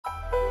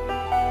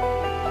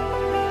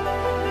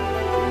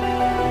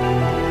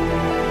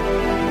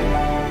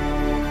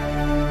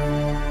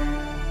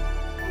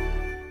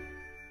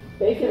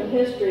Bayfield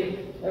history,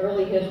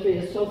 early history,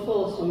 is so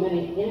full of so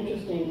many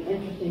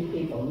interesting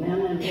people,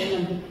 men and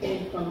women who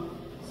came from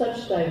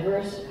such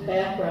diverse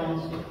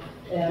backgrounds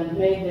and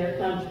made their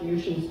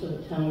contributions to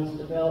the town's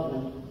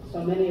development.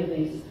 So many of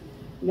these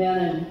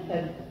men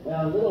had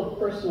little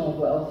personal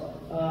wealth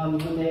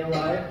when they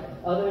arrived.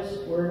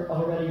 Others were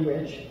already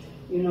rich.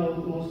 You know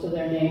most of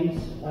their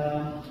names,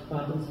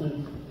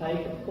 Robinson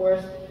Pike, of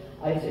course,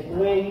 Isaac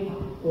Wing,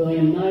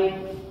 William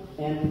Knight,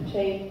 Andrew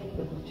Tate,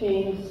 the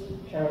Platines,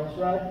 Charles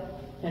Rudd,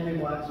 Henry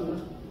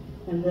Wadsworth,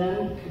 and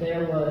then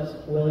there was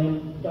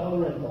William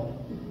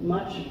Dalrymple,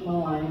 much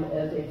maligned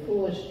as a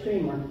foolish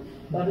dreamer,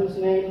 but whose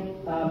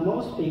name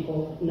most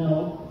people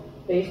know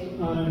based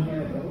upon an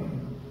inheritance.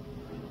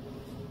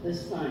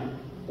 This sign,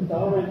 the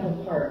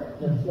Dalrymple Park,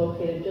 that's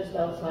located just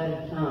outside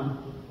of town.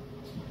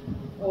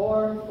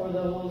 Or for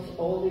those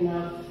old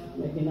enough,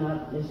 maybe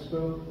not this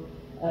group,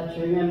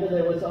 to remember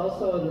there was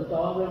also the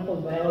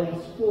Dalrymple Valley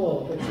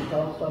School, which is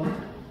also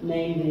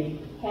named the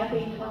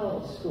Happy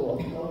Hollow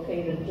School,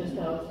 located just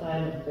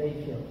outside of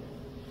Bayfield.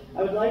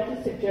 I would like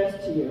to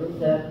suggest to you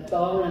that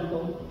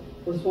Dalrymple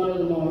was one of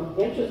the more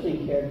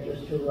interesting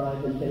characters to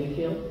arrive in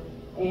Bayfield,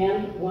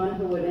 and one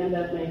who would end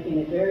up making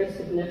a very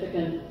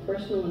significant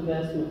personal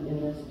investment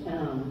in this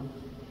town.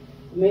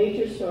 A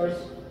major source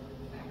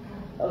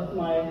of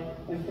my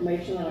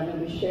information that I'm going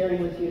to be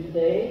sharing with you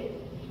today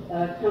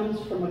comes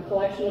from a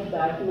collection of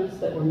documents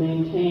that were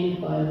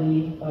maintained by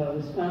the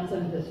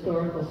Wisconsin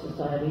Historical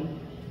Society.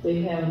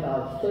 They have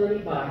about 30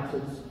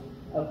 boxes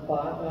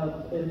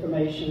of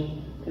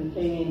information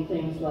containing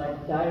things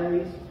like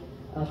diaries,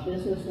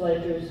 business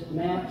ledgers,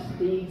 maps,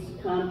 deeds,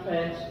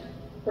 contracts,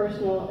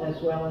 personal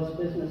as well as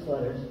business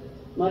letters.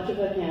 Much of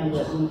it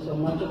handwritten, so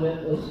much of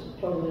it was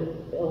totally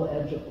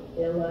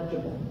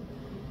illegible.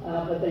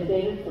 But they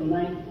dated from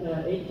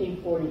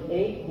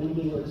 1848, when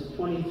he was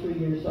 23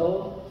 years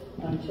old,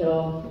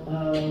 until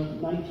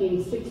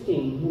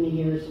 1916, many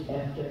years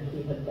after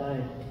he had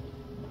died.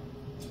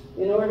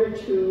 In order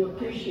to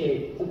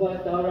appreciate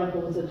what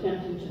Dalrymple was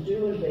attempting to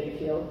do in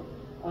Bayfield,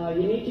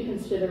 you need to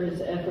consider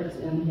his efforts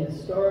in the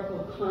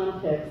historical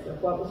context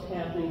of what was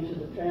happening to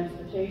the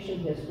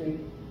transportation industry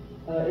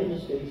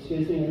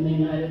in the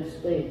United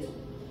States.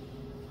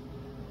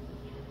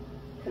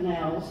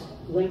 Canals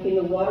linking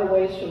the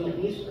waterways from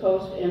the East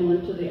Coast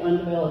inland to the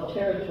undeveloped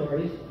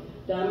territories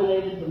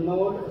dominated the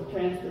mode of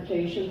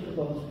transportation for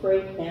both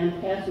freight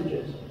and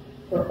passengers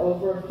for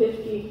over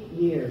 50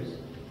 years.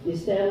 The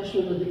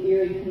establishment of the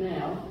Erie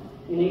Canal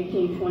in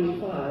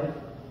 1825,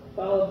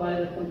 followed by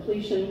the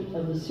completion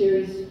of the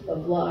series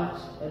of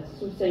locks at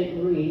Sault Ste.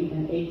 Marie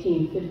in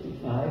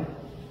 1855,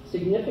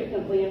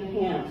 significantly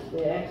enhanced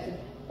the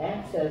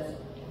access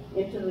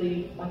into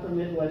the upper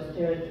Midwest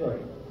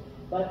territory.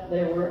 But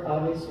there were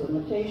obvious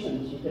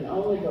limitations. You can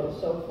only go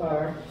so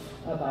far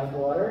by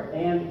water,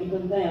 and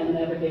even then,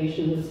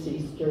 navigation was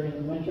ceased during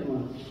the winter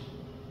months.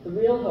 The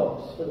real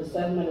hopes for the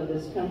settlement of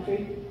this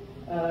country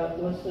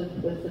was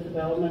with the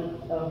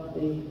development of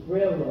the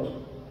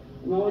railroad.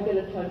 I'm only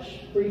going to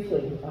touch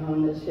briefly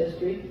on this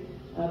history,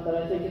 but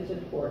I think it's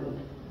important.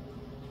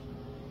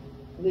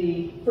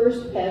 The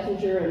first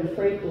passenger and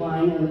freight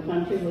line in the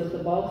country was the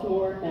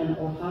Baltimore and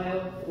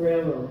Ohio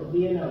Railroad, the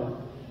B&O,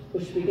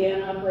 which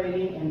began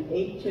operating in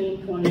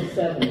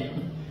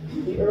 1827.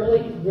 The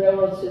early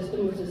railroad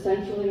system was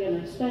essentially an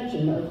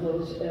extension of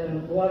those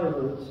water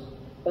routes,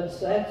 but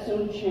that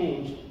soon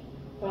changed.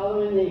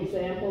 Following the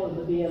example of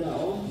the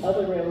B&O,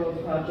 other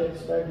railroad projects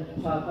started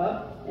to pop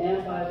up,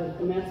 and by the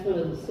commencement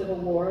of the Civil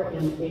War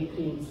in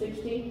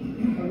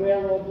 1860, a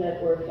railroad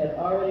network had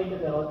already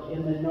developed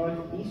in the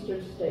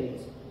northeastern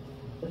states.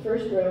 The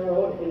first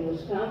railroad in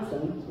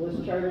Wisconsin was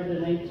chartered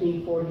in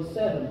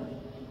 1847,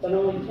 but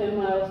only 10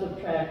 miles of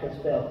track was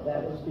built.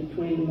 That was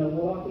between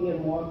Milwaukee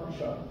and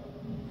Waukesha.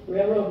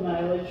 Railroad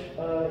mileage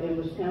in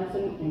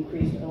Wisconsin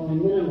increased only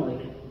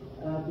minimally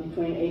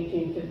between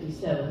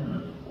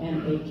 1857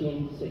 and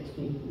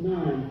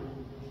 1869.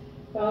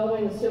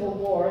 Following the Civil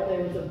War,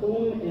 there was a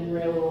boom in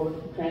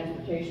railroad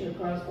transportation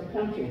across the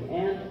country,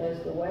 and as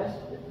the West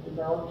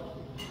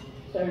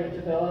started to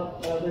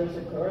develop, there was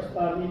a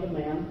corresponding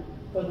demand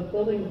for the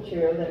building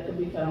material that could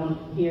be found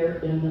here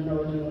in the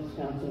northern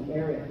Wisconsin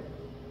area.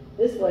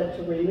 This led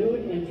to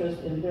renewed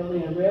interest in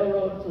building a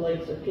railroad to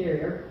Lake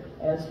Superior,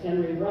 as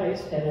Henry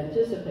Rice had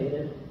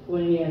anticipated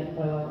when he had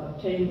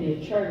obtained the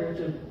charter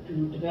to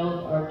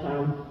develop our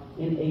town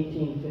in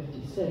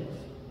 1856.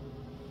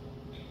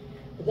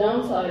 The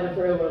downside of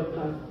railroad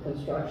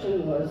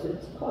construction was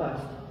its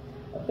cost.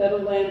 A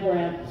federal land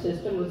grant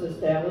system was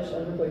established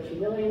under which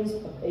millions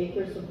of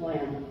acres of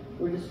land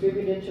were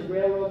distributed to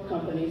railroad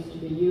companies to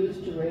be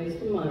used to raise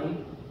the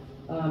money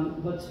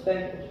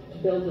to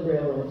build the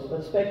railroads.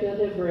 But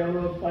speculative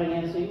railroad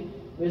financing,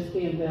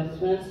 risky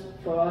investments,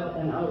 fraud,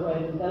 and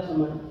outright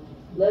embezzlement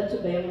led to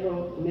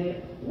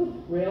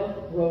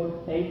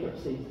railroad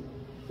bankruptcies.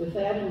 With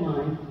that in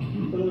mind,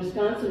 when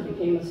Wisconsin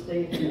became a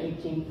state in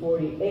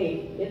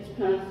 1848, its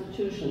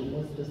constitution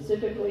was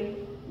specifically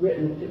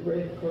written to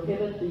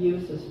prohibit the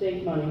use of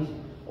state monies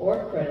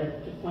or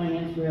credit to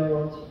finance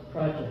railroads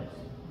projects.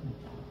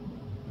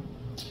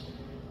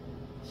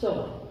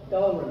 So,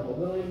 Dalrymple,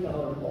 William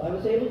Dalrymple. I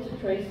was able to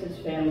trace his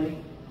family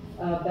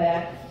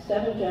back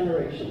 7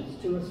 generations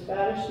to a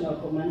Scottish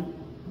nobleman,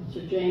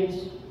 Sir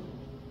James,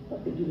 I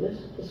could do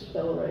this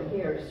fellow right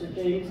here, Sir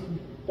James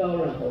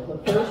Dalrymple, the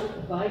first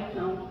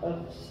Viscount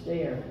of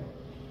Stair.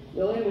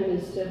 William and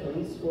his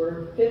siblings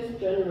were 5th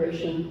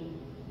generation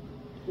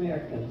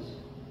Americans.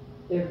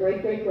 Their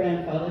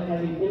great-great-grandfather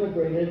having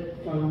immigrated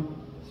from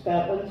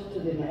Scotland to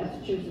the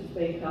Massachusetts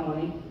Bay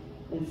Colony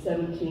in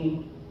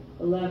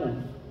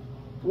 1711.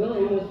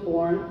 William was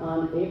born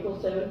on April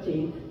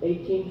 17,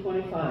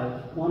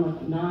 1825, one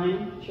of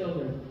 9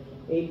 children,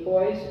 8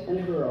 boys and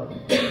a girl.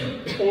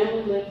 The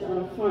family lived on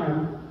a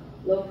farm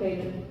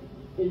located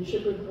in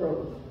Sugar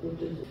Grove, which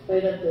is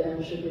right up there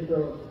in Sugar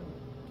Grove.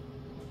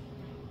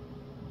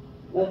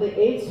 Of the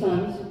 8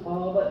 sons,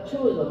 all but 2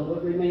 of them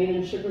would remain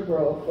in Sugar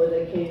Grove, where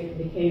they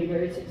became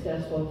very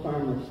successful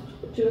farmers.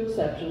 The 2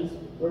 exceptions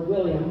were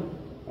William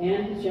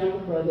and his younger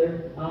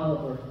brother,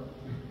 Oliver.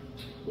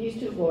 These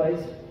 2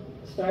 boys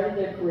started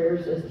their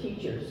careers as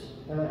teachers,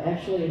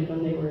 actually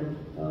when they were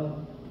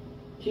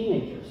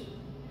teenagers.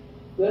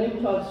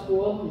 William taught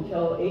school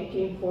until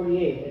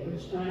 1848, at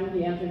which time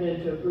he entered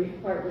into a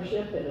brief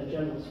partnership at a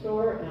general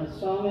store and a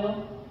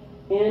sawmill,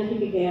 and he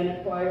began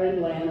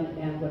acquiring land,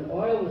 and when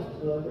oil was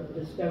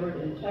discovered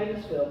in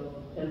Titusville,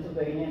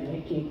 Pennsylvania in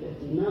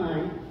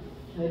 1859,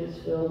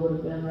 Titusville would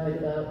have been right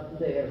about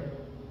there.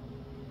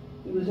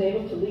 He was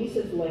able to lease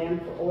his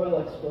land for oil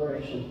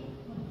exploration.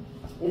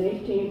 In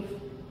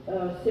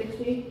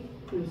 1860,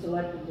 he was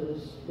elected to the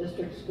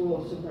district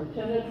school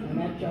superintendent, and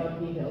that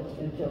job he held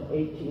until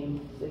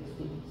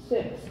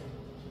 1866.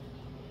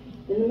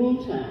 In the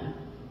meantime,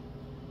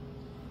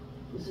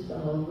 this is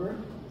Oliver.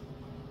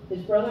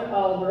 His brother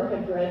Oliver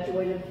had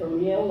graduated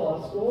from Yale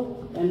Law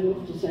School and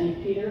moved to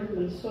St. Peter,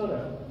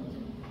 Minnesota,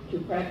 to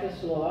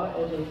practice law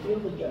as a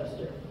field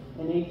adjuster.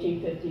 In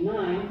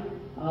 1859,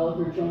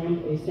 Oliver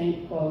joined a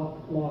St.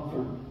 Paul law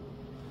firm.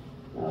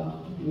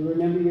 Now, you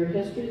remember your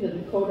history. The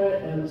Dakota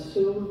and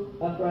Sioux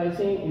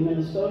uprising in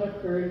Minnesota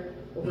occurred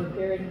over a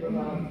period of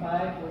about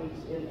 5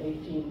 weeks in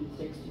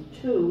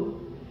 1862.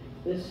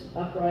 This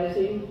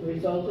uprising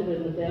resulted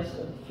in the deaths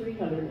of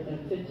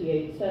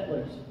 358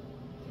 settlers.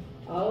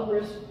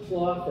 Oliver's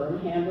law firm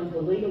handled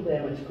the legal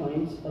damage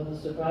claims of the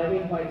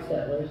surviving white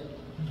settlers,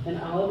 and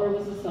Oliver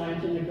was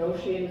assigned to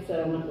negotiate a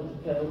settlement with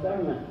the federal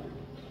government.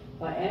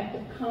 By act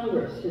of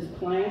Congress, his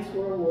clients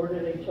were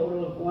awarded a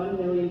total of $1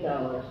 million,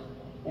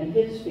 and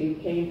his fee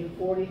came to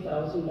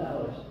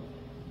 $40,000.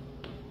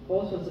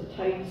 Both was a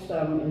tight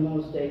sum in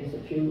those days.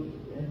 If you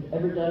have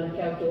ever done a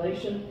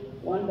calculation,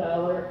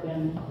 $1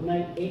 in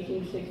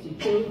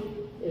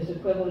 1862 is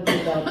equivalent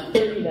to about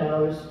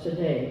 $30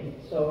 today.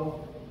 So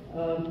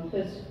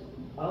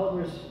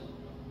Oliver's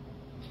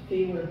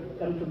fee would have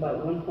come to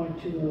about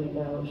 $1.2 million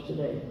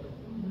today.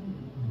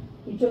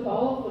 He took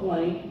all of the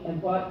money and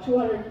bought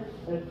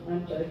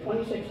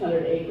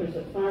 2,600 acres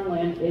of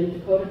farmland in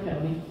Dakota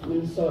County,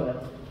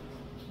 Minnesota,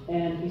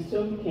 and he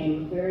soon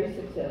became a very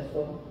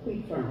successful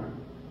wheat farmer.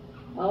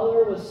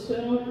 Oliver was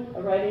soon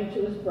writing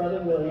to his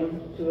brother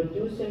William to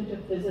induce him to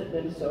visit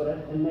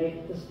Minnesota and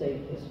make the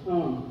state his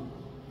home.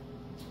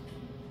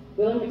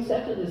 William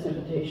accepted this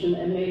invitation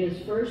and made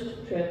his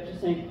first trip to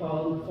St.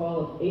 Paul in the fall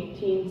of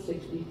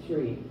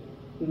 1863.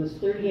 He was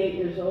 38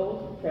 years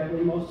old,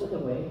 traveling most of the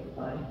way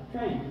by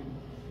train.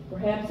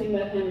 Perhaps he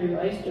met Henry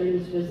Rice during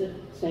his visit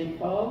to St.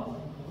 Paul,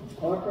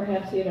 or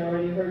perhaps he had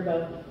already heard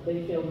about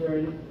Bayfield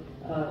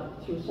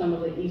through some of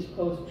the East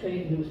Coast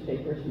trade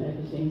newspapers,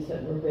 magazines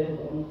that were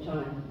available at the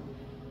time.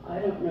 I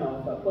don't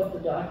know, but what the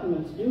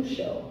documents do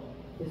show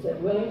is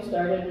that William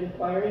started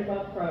inquiring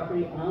about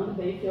property on the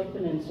Bayfield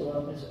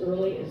Peninsula as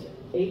early as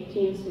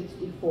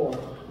 1864,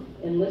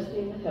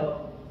 enlisting the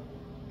help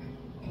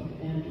of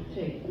Andrew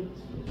Tate.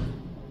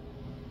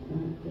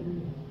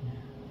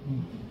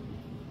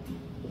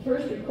 The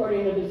first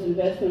recording of his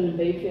investment in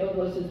Bayfield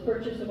was his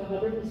purchase of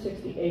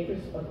 160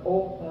 acres of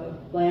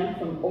land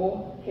from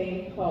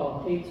O.K.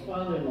 Hall, Tate's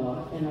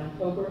father-in-law, in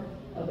October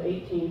of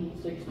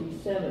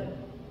 1867.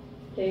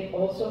 Tate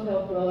also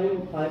helped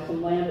William buy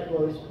some land at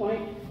Roy's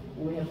Point,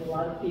 and we have a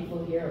lot of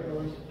people here at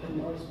Roy's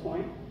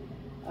Point,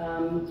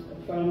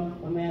 from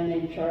a man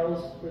named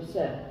Charles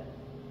Brissett.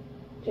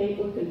 Tate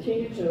would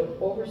continue to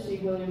oversee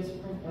William's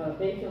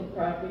Bayfield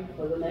property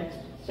for the next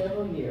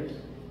several years,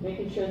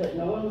 making sure that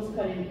no one was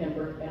cutting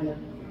timber and the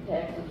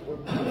taxes were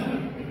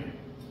paid.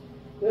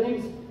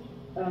 William's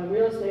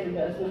real estate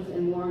investments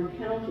in Warren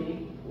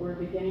County were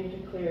beginning to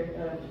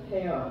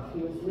pay off.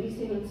 He was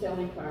leasing and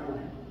selling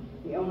farmland.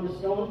 He owned a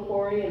stone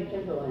quarry and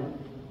timberland,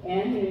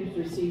 and he was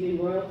receiving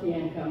royalty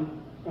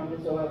income from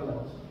his oil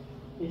wells.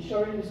 In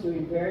short, he was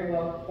doing very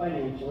well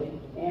financially,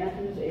 and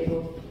he was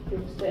able to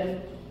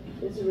extend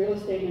his real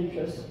estate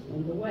interests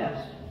in the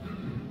West.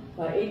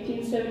 By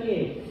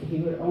 1878,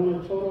 he would own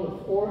a total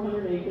of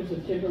 400 acres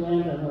of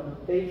timberland on the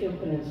Bayfield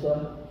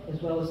Peninsula,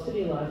 as well as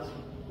city lots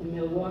in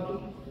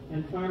Milwaukee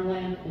and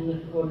farmland in the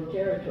Dakota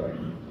Territory,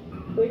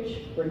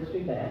 which brings me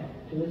back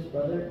to his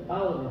brother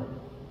Oliver.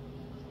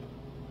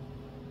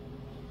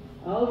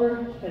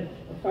 Oliver had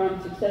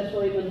farmed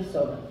successfully in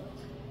Minnesota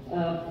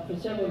for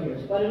several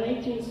years, but in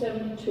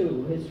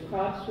 1872, his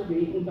crops were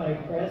eaten by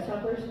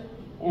grasshoppers,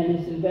 and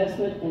his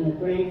investment in the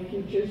grain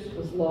futures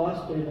was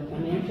lost during the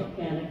financial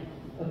panic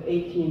of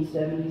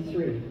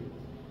 1873.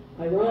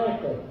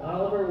 Ironically,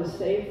 Oliver was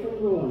saved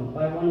from ruin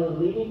by one of the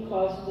leading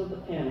causes of the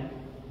panic,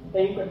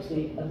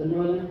 bankruptcy of the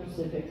Northern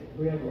Pacific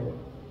Railroad.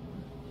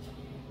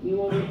 You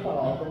will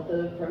recall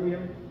that from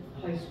your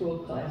high school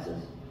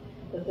classes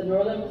that the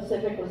Northern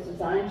Pacific was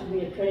designed to be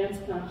a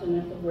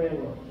transcontinental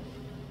railroad.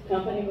 The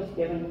company was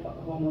given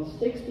almost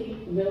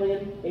 60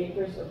 million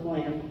acres of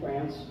land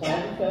grants by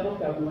the federal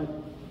government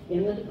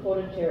in the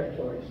Dakota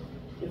Territories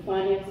to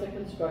finance the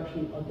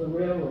construction of the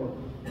railroad.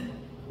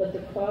 But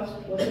the cost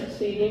was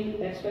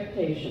exceeding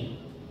expectation.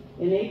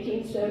 In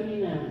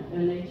 1870,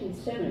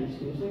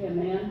 a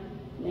man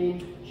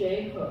named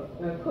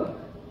Cook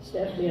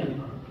stepped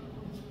in.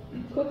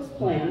 Cook's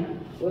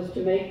plan was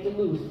to make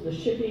Duluth the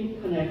shipping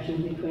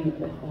connection between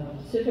the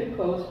Pacific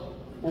coast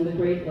and the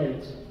Great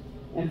Lakes.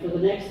 And for the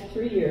next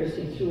 3 years,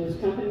 he threw his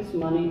company's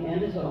money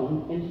and his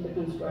own into the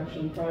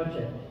construction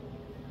project.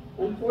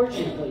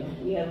 Unfortunately,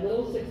 he had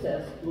little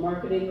success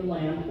marketing the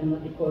land in the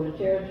Dakota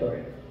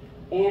Territory,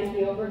 and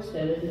he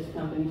overextended his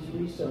company's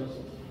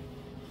resources.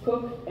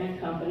 Cook and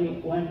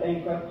Company went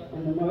bankrupt,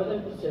 and the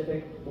Northern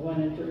Pacific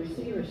went into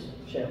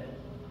receivership.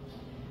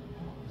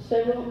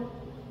 Several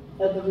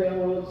of the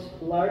railroad's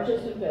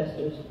largest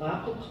investors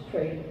opted to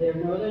trade their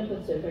Northern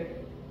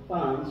Pacific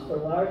bonds for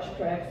large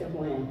tracts of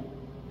land.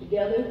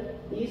 Together,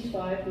 these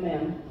 5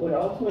 men would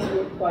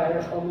ultimately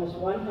acquire almost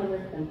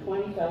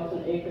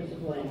 120,000 acres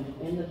of land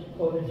in the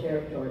Dakota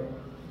Territory.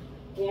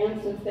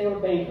 And since they were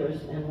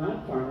bankers and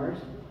not farmers,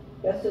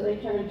 guess who they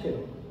turned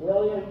to?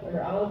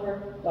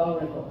 Oliver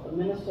Dalrymple, the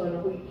Minnesota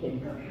wheat king,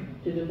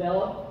 to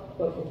develop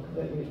what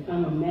would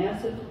become a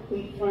massive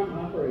wheat farm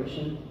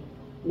operation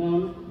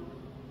known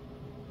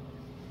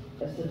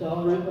as the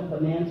Dalrymple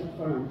Bonanza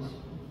Farms.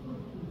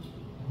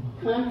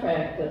 The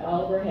contract that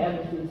Oliver had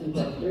with these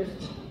investors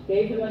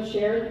gave him a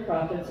share of the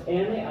profits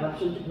and the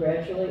option to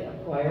gradually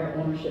acquire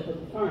ownership of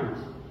the farms.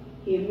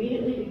 He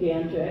immediately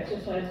began to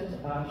exercise his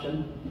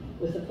option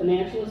with the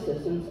financial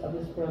assistance of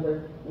his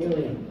brother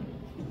William.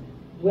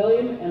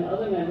 William and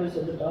other members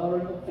of the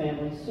Dalrymple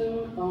family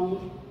soon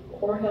owned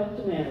or helped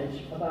to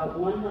manage about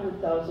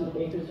 100,000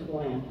 acres of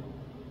land.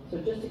 So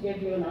just to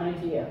give you an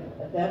idea,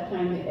 at that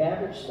time the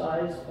average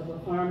size of a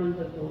farm in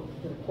the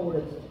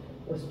Dakotas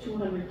was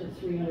 200 to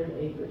 300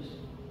 acres.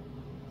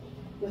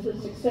 With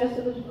the success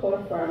of the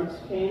Dakota farms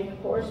came the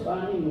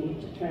corresponding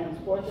need to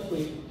transport the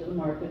wheat to the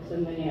markets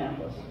in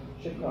Minneapolis,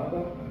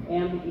 Chicago,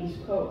 and the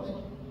East Coast.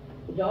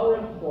 The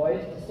Dalrymple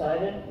boys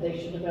decided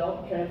they should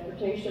develop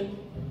transportation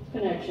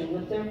connection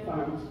with their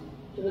farms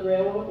to the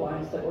railroad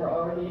lines that were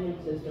already in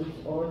existence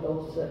or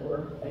those that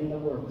were in the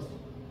works.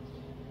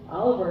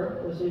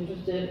 Oliver was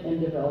interested in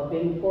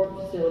developing port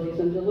facilities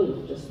in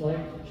Duluth, just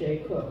like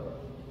J. Cook.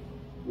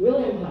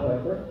 William,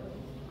 however,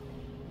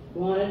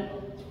 wanted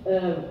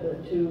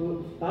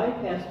to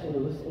bypass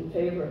Duluth in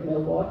favor of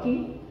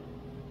Milwaukee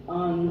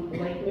on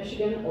Lake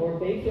Michigan or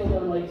Bayfield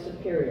on Lake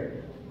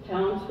Superior,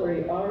 towns where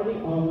he already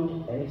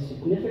owned a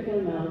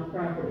significant amount of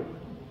property.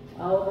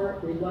 Oliver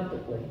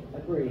reluctantly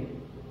agreed.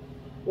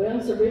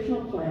 William's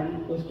original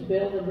plan was to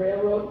build a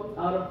railroad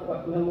out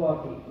of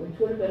Milwaukee, which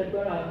would have been a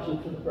good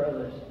option for the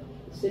brothers.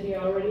 The city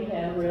already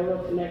had a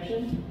railroad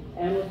connection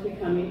and was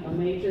becoming a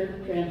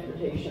major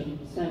transportation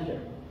center.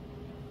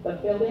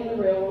 But building the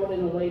railroad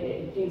in the late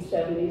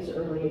 1870s,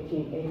 early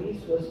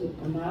 1880s was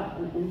not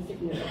an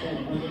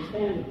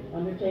insignificant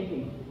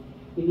undertaking.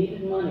 You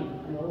needed money,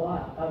 and a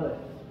lot of it.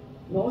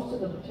 Most of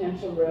the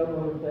potential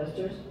railroad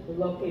investors were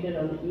located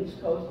on the East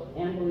Coast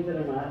and, believe it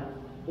or not,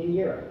 in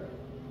Europe.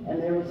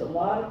 And there was a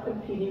lot of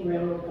competing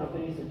railroad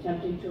companies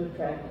attempting to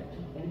attract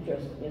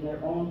interest in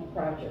their own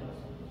projects.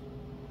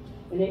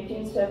 In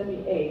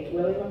 1878,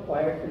 William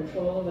acquired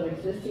control of an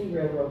existing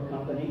railroad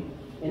company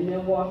in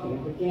Milwaukee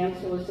and began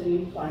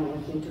soliciting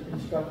financing to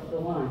construct the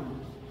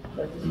line.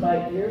 But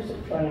despite years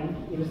of trying,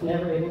 he was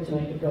never able to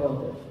make a go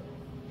of it.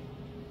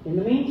 In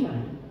the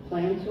meantime,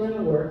 plans were in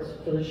the works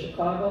for the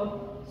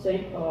Chicago,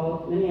 St.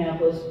 Paul,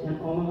 Minneapolis, and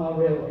Omaha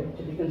Railway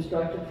to be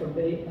constructed from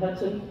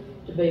Hudson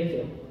to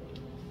Bayfield.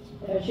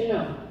 As you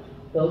know,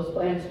 those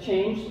plans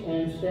changed,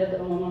 and instead the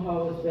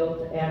Omaha was built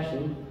to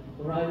Ashland,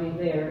 arriving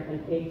there in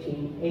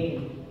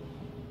 1880.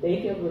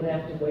 Bayfield would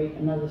have to wait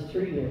another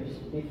 3 years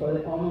before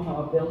the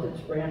Omaha built its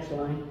branch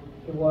line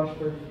to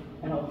Washburn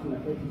and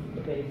ultimately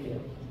to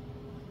Bayfield.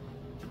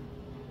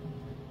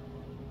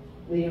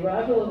 The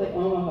arrival of the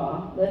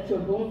Omaha led to a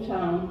boom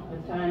town,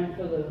 a time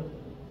for the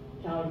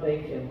town of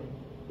Bayfield.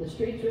 The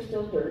streets were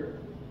still dirt.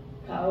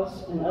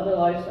 Cows and other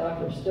livestock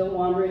were still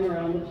wandering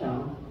around the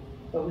town.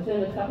 but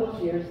within a couple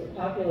of years, the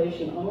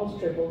population almost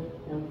tripled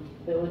and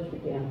the village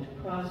began to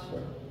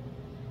prosper.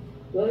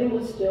 William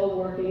was still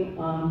working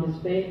on his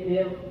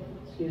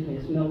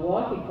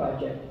Milwaukee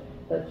project,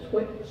 but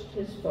switched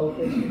his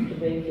focus to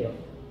Bayfield.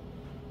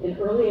 In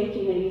early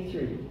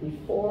 1883,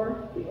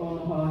 before the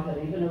Omaha had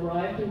even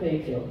arrived in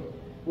Bayfield,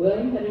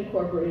 William had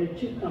incorporated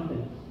two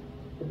companies,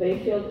 the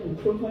Bayfield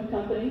Improvement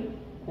Company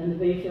and the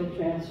Bayfield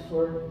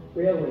Transfer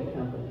Railway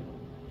Company.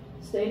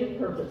 The stated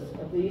purpose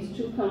of these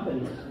two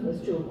companies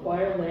was to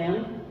acquire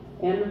land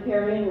and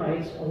riparian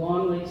rights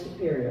along Lake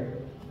Superior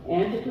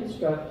and to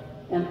construct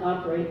and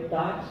operate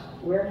docks,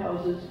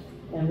 warehouses,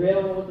 and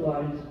railroad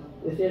lines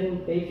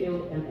within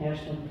Bayfield and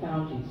Ashland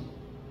counties.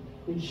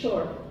 In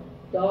short,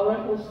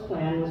 Dalrymple's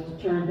plan was to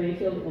turn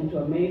Bayfield into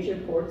a major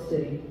port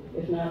city,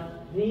 if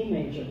not the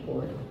major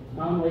port,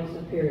 on Lake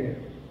Superior,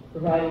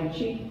 providing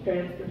cheap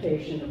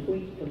transportation of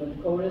wheat from the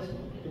Dakotas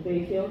to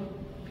Bayfield,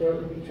 where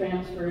it would be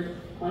transferred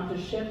onto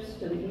ships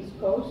to the East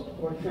Coast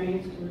or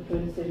trains to the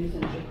Twin Cities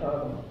in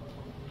Chicago.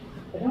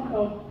 I don't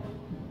know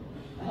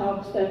how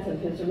extensive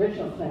his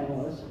original plan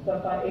was,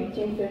 but by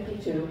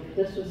 1852,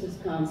 this was his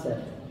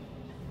concept.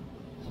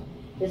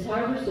 His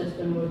harbor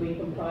system would be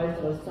comprised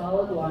of a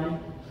solid line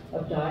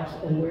of docks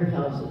and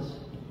warehouses.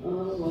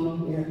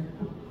 One here.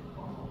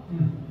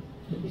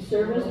 To be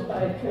serviced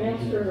by a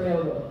transfer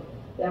railroad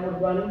that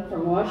would run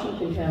from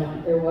Washington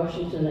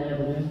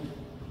Avenue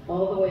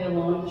all the way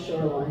along the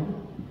shoreline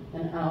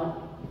and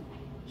out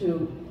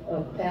to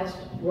past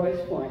Royce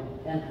Point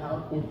and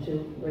out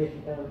into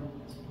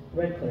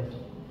Red Cliff.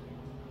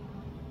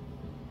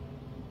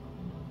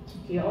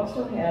 He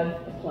also had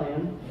a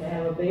plan to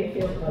have a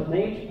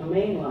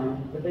main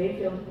line, the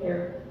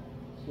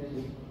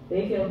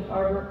Bayfield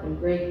Harbor and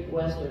Great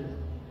Western,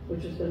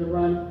 which was going to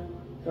run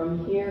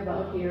from here,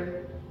 about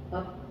here,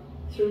 up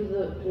through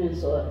the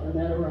peninsula, and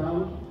then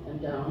around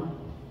and down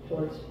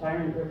towards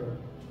Iron River.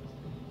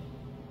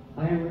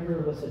 Iron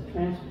River was a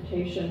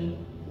transportation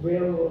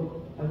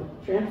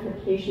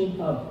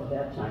hub at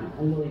that time,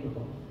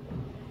 unbelievable.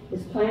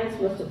 His plans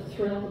must have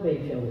thrilled the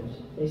Bayfielders.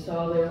 They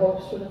saw their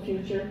hopes for the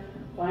future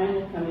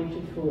finally coming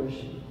to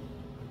fruition.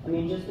 I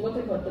mean, just look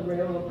at what the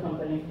railroad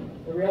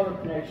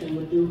connection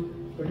would do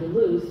for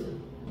Duluth.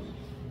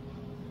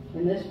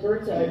 In this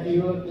bird's eye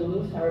view of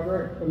Duluth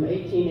Harbor from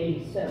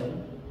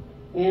 1887,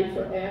 and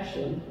for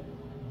Ashland,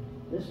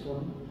 this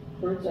one,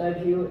 bird's eye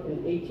view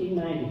in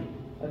 1890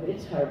 of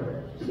its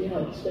harbor. See how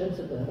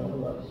extensive that all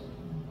was.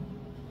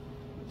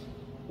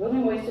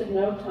 William wasted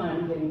no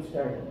time getting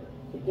started.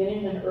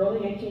 Beginning in early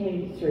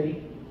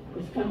 1883,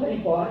 his company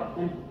bought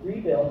and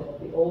rebuilt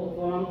the old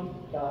Vaughan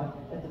dock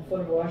at the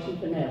foot of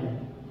Washington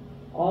Avenue,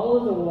 all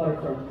of the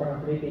waterfront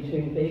property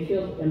between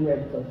Bayfield and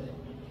Red Cliff.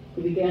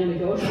 He began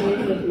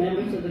negotiating with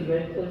members of the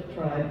Red Cliff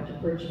tribe to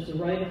purchase a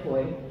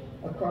right-of-way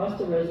across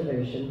the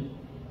reservation,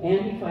 and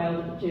he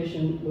filed a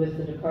petition with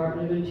the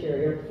Department of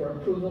Interior for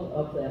approval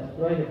of that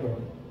right-of-way.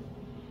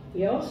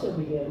 He also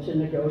began to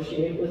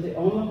negotiate with the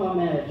Omaha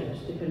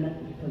managers to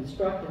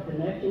construct a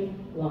connecting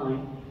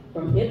line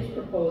from its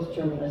proposed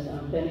terminus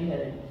on Penny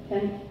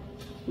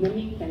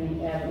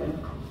Avenue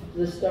to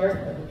the start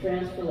of the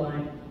transfer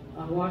line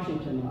on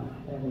Washington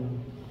Avenue.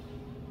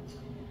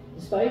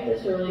 Despite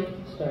this early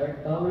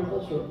start,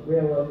 Dalrymple's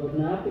railroad would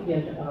not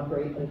begin to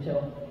operate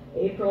until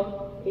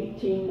April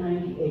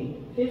 1898,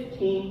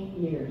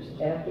 15 years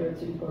after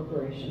its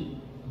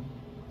incorporation.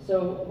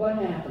 So what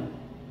happened?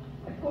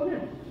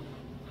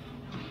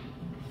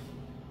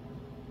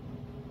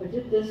 I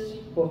did this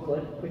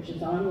booklet, which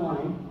is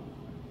online.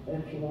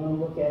 If you want to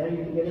look at it,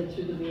 you can get it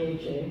through the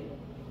VHA.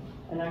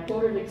 And I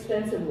quoted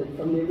extensively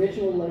from the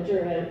original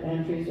ledger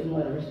entries and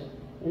letters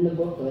in the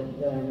booklet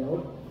that I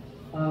wrote,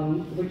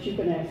 which you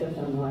can access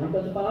online.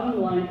 But the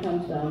bottom line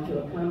comes down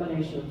to a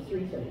combination of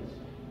three things: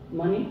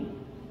 money,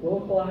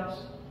 roadblocks,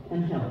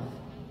 and health.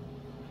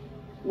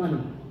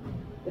 Money.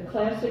 The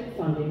classic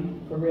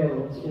funding for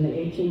railroads in the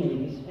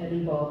 1880s had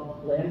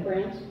involved land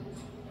grants,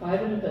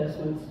 private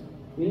investments,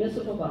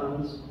 municipal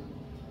bonds.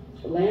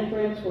 Land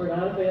grants were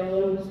not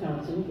available in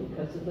Wisconsin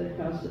because of their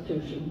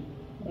constitution,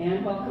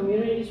 and while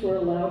communities were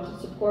allowed to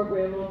support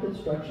railroad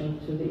construction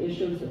through the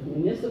issuance of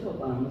municipal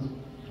bonds,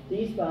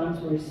 these bonds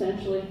were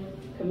essentially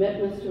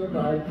commitments to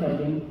provide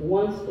funding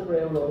once the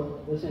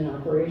railroad was in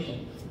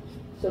operation.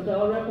 So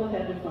Dalrymple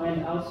had to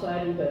find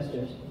outside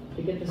investors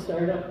to get the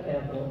startup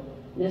capital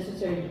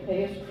necessary to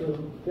pay his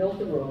crew, build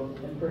the road,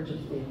 and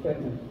purchase the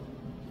equipment.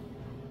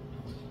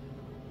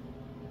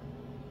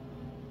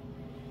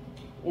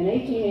 In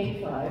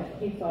 1885,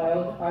 he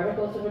filed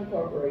articles of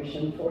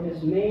incorporation for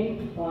his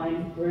main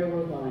line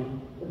railroad line,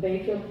 the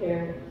Bayfield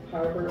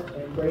Harbor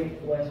and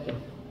Great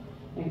Western,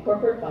 and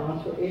corporate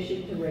bonds were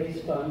issued to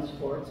raise funds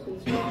for its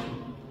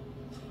construction.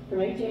 From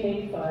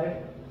 1885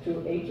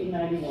 through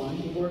 1891,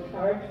 he worked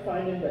hard to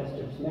find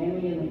investors,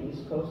 mainly in the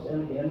East Coast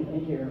and again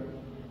in Europe,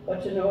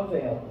 but to no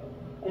avail,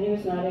 and he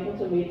was not able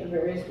to meet the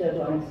various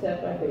deadlines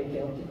set by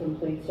Bayfield to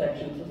complete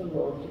sections of the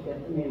road to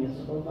get the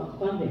municipal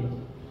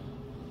funding.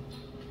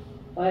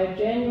 By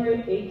January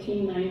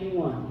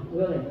 1891,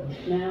 William,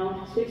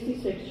 now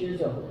 66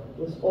 years old,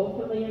 was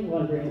openly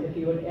wondering if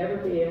he would ever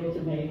be able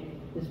to make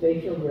his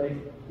Bayfield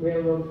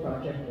Railroad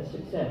project a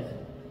success,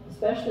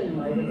 especially in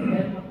light of the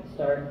head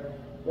start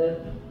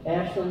that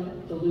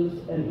Ashland,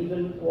 Duluth, and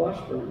even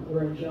Washburn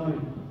were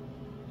enjoying.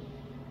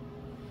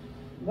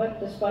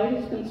 But despite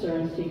his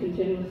concerns, he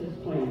continued with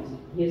his plans.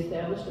 He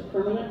established a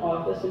permanent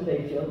office in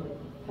Bayfield,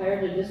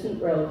 hired a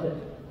distant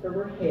relative,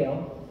 Herbert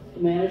Hale, to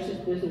manage his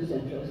business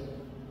interests,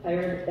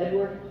 hired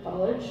Edward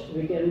Hollidge to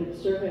begin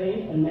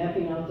surveying and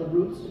mapping out the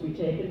routes to be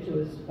taken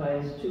by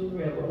his two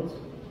railroads,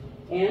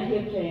 and he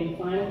obtained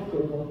final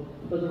approval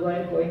for the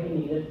right-of-way he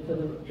needed for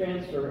the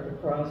transfer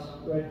across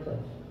Red Cliff.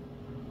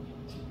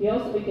 He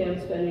also began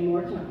spending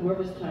more of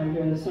his time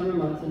during the summer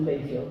months in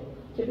Bayfield,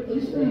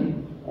 typically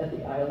staying at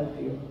the Island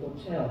Field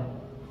Hotel.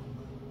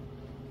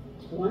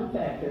 One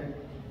factor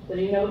that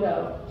he no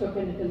doubt took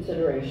into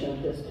consideration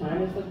at this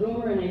time was the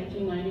rumor in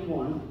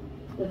 1891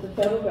 that the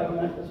federal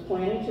government was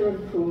planning to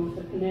improve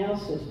the canal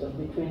system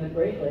between the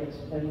Great Lakes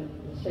and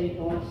the St.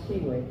 Lawrence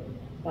Seaway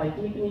by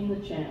deepening the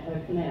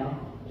canal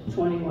to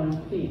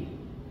 21 feet.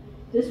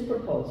 This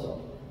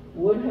proposal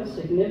would have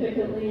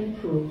significantly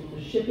improved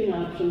the shipping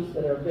options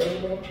that are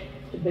available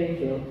to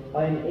Bayfield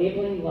by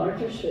enabling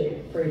larger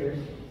freighters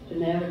to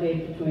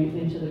navigate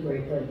into the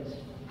Great Lakes.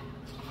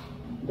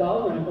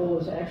 Dalrymple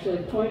was actually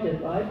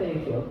appointed by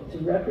Bayfield to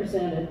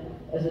represent it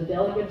as a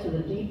delegate to the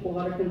Deep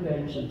Water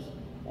Conventions,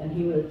 and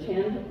he would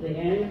attend the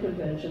annual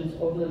conventions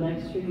over the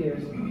next few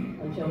years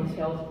until his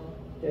health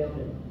failed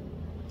him.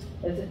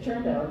 As it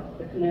turned out,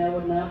 the canal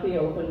would not be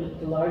opened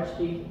to large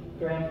deep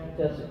draft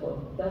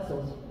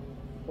vessels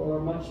for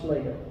much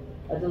later,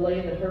 a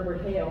delay that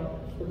Herbert Hale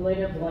would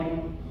later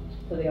blame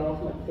for the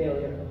ultimate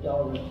failure of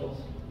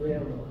Dalrymple's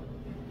railroad.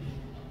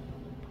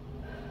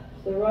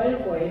 The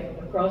right-of-way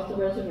across the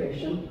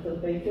reservation for the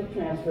Bayfield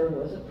transfer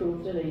was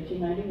approved in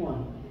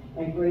 1891,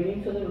 and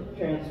grading for the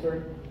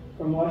transfer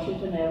from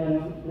Washington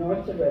Avenue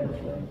north to Red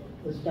Cliff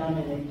was done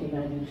in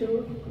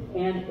 1892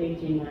 and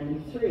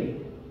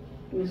 1893.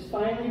 He was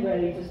finally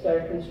ready to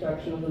start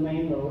construction of the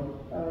main road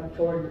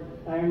toward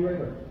Iron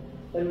River,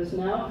 but it was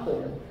now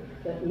clear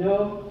that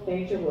no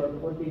major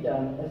work would be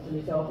done as a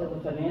result of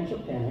the financial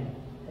panic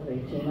of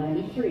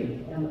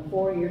 1893 and the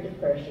four-year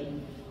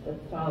depression that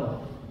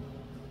followed.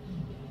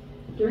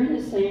 During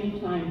the same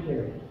time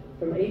period,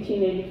 from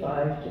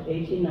 1885 to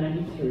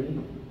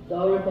 1893,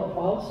 Dalrymple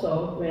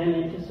also ran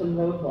into some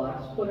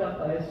roadblocks put up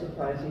by a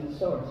surprising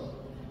source,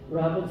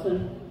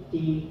 Robinson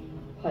D.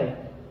 Pike.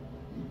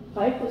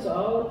 Pike was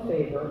all in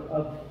favor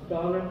of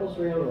Dalrymple's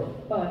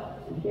railroad, but,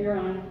 and here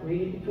I'm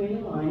reading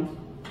between the lines,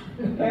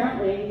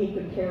 apparently he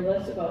could care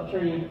less about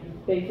turning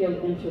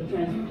Bayfield into a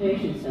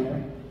transportation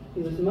center.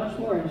 He was much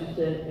more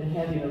interested in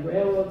having a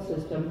railroad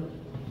system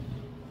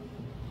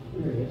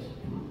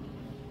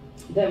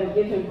that would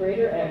give him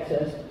greater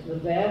access to the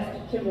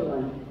vast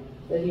timberland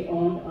that he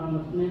owned on the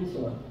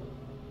peninsula.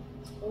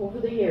 Over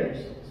the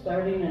years,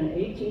 starting in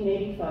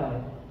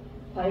 1885,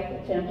 Pike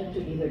attempted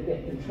to either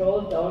get control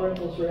of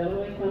Dalrymple's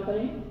railway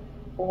company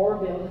or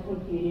build a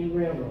competing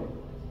railroad.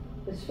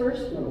 His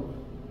first move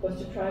was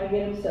to try to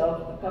get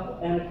himself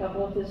and a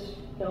couple of his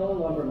fellow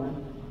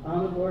lumbermen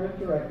on the board of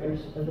directors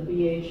of the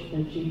BH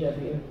and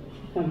GW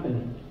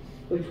company,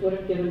 which would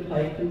have given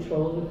Pike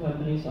control of the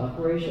company's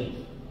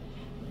operations.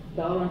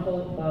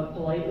 Dalrymple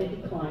politely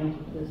declined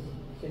this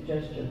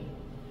suggestion.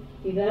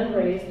 Pike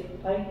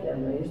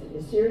then raised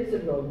a series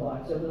of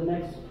roadblocks over the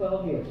next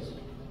 12 years.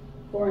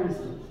 For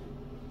instance,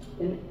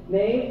 in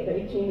May of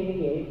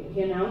 1888,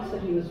 he announced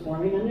that he was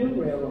forming a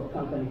new railroad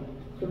company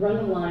to run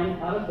a line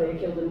out of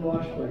Bayfield and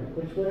Washburn,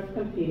 which would have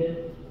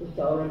competed with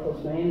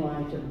Dalrymple's main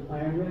line to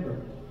Iron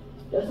River.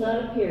 It does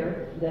not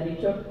appear that he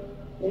took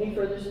any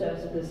further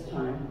steps at this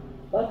time,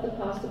 but the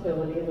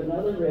possibility of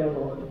another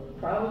railroad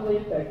probably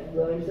affected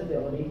William's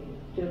ability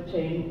to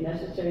obtain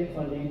necessary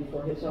funding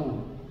for his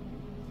own.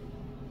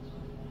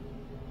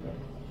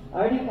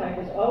 R.D. Pike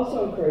was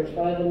also encouraged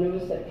by the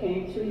news that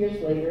came 2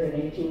 years later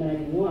in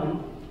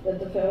 1891 that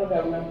the federal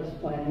government was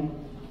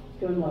planning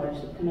to enlarge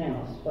the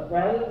canals. But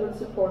rather than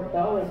support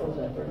Dalrymple's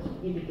efforts,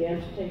 he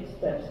began to take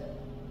steps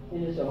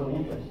in his own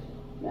interest.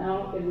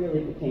 Now it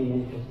really became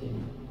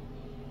interesting.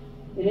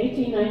 In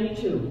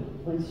 1892,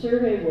 when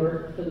survey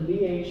work for the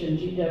BH and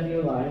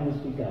GW line was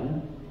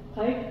begun,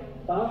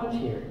 Pike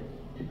volunteered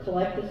to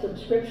collect the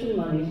subscription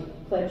monies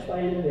pledged by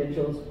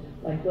individuals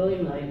like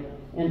William Knight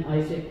and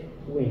Isaac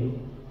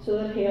Wing, so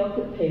that Hale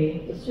could pay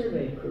the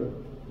survey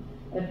crew.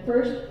 At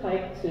first,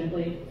 Pike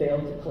simply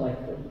failed to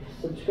collect the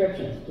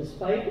subscriptions,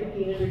 despite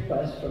repeated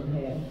requests from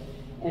Hale,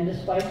 and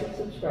despite the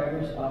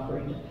subscribers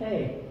offering to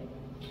pay.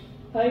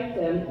 Pike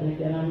then, and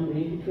again I'm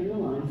reading between the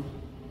lines,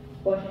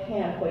 what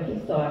he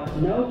thought,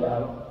 no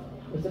doubt,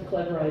 was a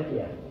clever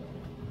idea.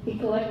 He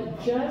collected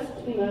just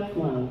enough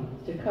money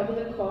to cover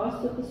the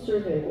cost of the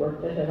survey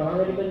work that had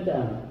already been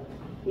done.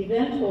 He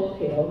then told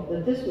Hale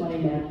that this money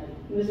meant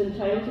he was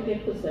entitled to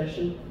get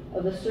possession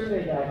of the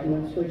survey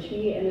documents which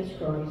he and his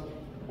cronies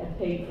had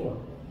paid for.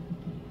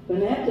 When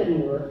that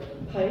didn't work,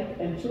 Pike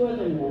and two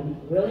other men,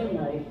 William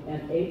Knight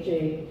and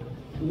A.J.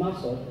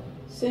 Muscle,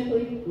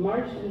 simply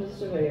marched into the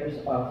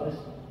surveyor's office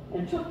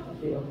and took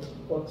the field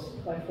books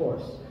by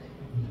force.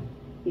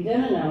 He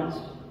then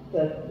announced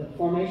that the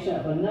formation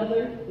of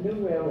another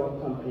new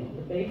railroad company,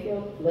 the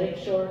Bayfield,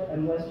 Lakeshore,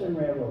 and Western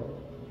Railroad,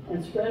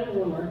 and spread a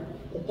rumor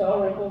that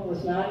Dalrymple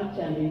was not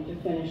intending to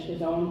finish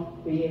his own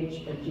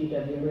BH and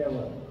GW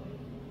railroad.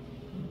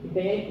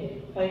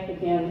 Pike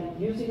began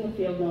using the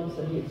field notes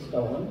that he had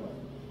stolen,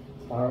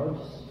 borrowed,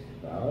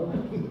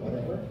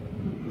 whatever,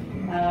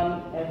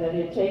 and that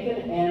he had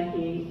taken, and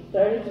he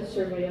started to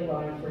survey a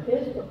line for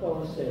his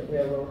proposed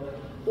railroad,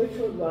 which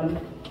would run,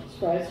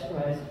 surprise,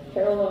 surprise,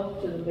 parallel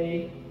to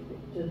the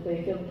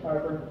Bayfield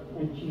Harbor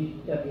and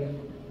GW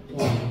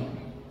line.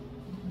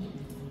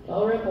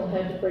 Dalrymple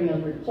had to bring a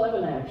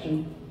replevin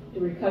action to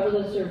recover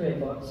the survey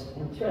books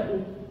and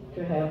threatened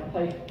to have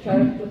Pike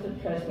charged with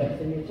the trespass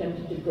if he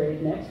attempted to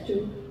grade next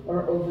to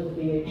or over the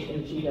BH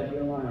and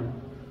GW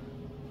line.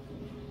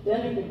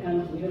 Then it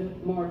becomes even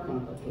more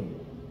complicated.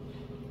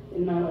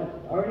 And now,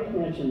 I've already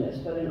mentioned this,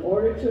 but in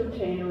order to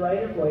obtain a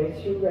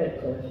right-of-way through Red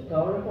Cliff,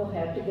 Dalrymple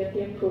had to get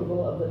the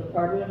approval of the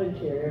Department of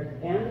Interior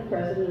and the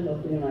President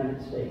of the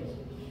United States.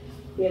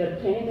 He had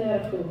obtained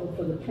that approval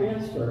for the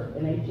transfer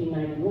in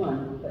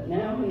 1891, but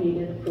now he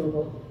needed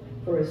approval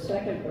for his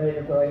second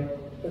right-of-way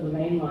for the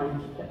main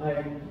line to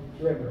Iron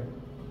River.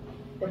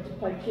 What did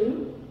Pike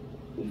do?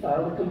 He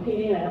filed a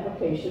competing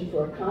application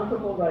for a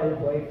comparable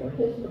right-of-way for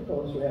his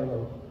proposed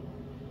railroad.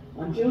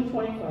 On June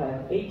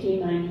 25,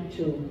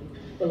 1892,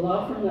 the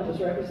law firm that was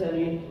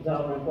representing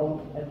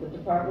Dalrymple at the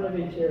Department of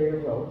Interior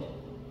wrote,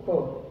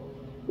 quote,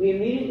 "We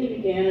immediately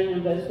began an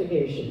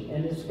investigation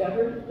and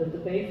discovered that the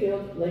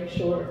Bayfield,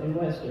 Lakeshore, and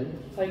Western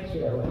Pikes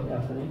Railway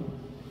Company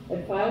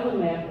had filed a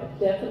map of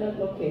definite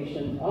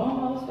location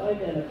almost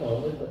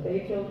identical with the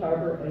Bayfield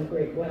Harbor and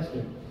Great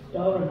Western,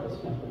 Dalrymple's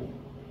company,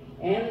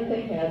 and that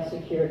they had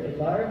secured a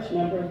large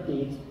number of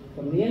deeds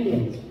from the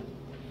Indians.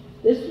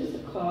 This was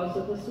the cause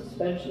of the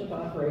suspension of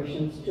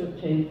operations to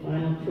obtain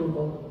final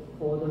approval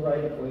for the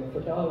right-of-way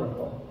for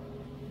Dalrymple.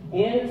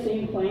 And it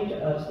seemed plain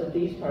to us that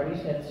these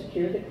parties had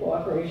secured the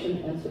cooperation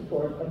and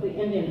support of the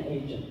Indian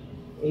agent,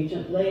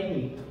 Agent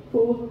Leahy,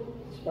 who,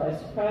 surprise,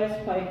 surprise,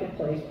 Pike had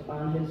placed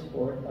on his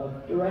board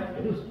of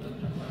directors.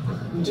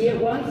 He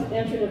at once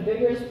entered a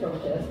vigorous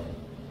protest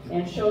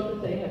and showed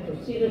that they had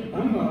proceeded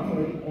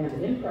unlawfully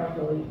and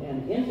improperly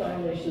and in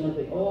violation of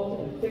the old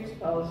and fixed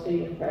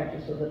policy and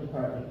practice of the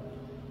department.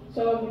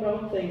 So we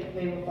don't think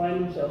they will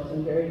find themselves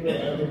in very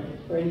good order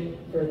for any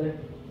further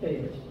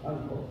favors,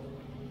 unquote.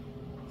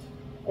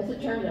 As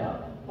it turned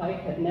out, Pike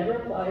had never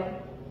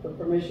applied for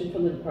permission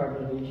from the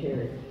Department of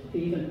Interior to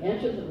even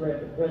enter the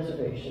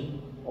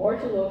reservation or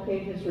to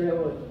locate his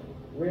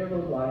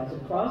railroad lines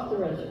across the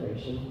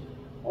reservation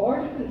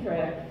or to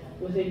contract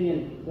with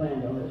Indian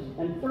landowners,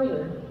 and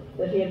further,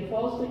 that he had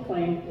falsely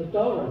claimed that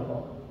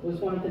Dalrymple was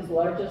one of his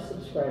largest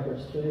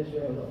subscribers to his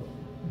railroad.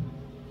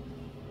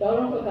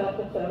 Dalrymple got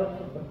the federal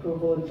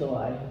approval in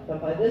July,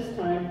 but by this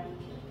time,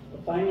 the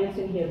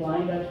financing he had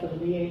lined up for the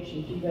BH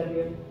and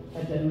GW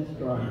had been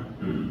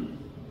withdrawn.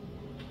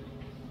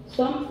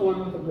 Some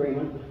form of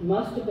agreement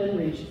must have been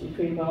reached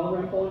between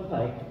Dalrymple and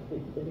Pike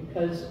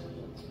because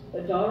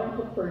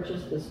Dalrymple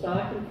purchased the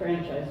stock and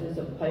franchises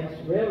of Pike's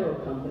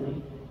railroad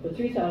company for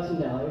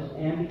 $3,000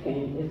 and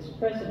became its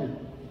president,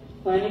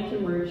 planning to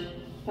merge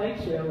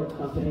Pike's railroad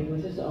company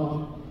with his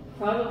own,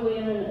 probably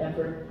in an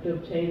effort to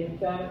obtain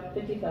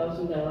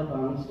 $50,000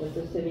 bonds that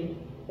the city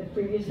had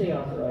previously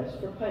authorized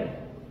for Pike.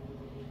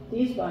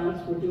 These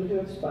bonds were due to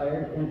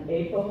expire in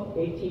April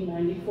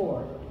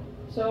 1894,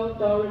 so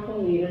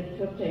Dalrymple needed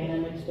to obtain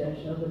an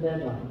extension of the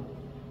deadline.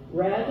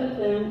 Rather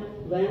than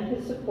lend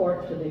his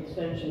support to the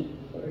extension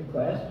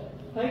request,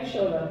 Pike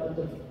showed up at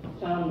the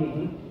town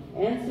meeting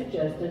and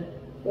suggested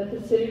that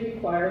the city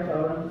require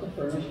Dalrymple to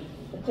furnish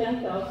a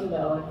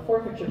 $10,000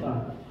 forfeiture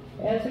bond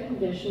as a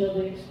condition of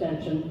the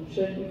extension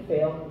should he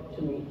fail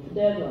to meet the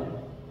deadline.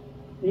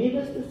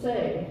 Needless to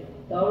say,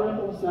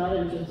 Dalrymple was not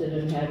interested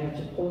in having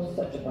to post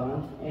such a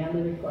bond, and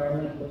the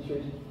requirement was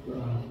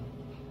withdrawn.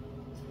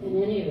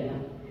 In any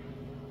event,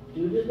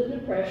 due to the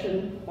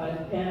Depression by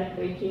the Panic of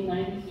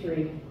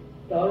 1893,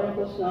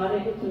 Dalrymple was not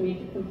able to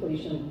meet the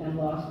completion and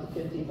lost the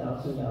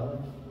 $50,000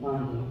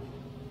 bond deal.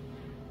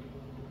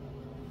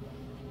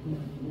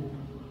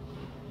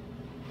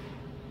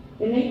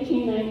 In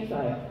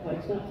 1895,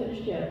 Pike's not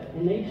finished yet.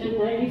 In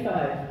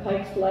 1895,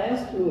 Pike's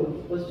last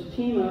move was to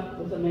team up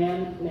with a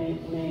man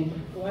named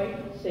Dwight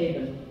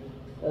Sabin,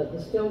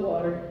 the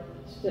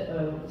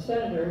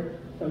senator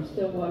from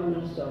Stillwater,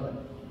 Minnesota,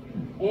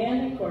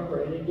 and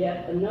incorporated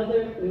yet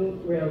another new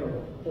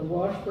railroad, the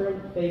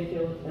Washburn,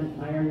 Bayfield, and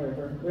Iron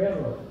River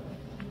Railroad.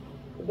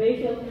 The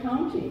Bayfield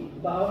County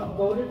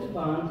voted to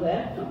bond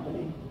that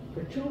company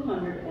for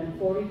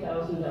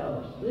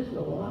 $240,000. This is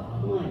a lot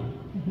of money,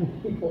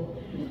 people,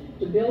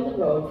 to build a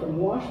road from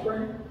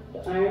Washburn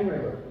to Iron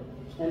River.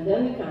 And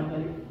then the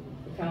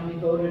county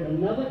voted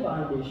another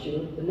bond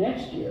issue the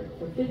next year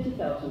for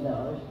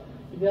 $50,000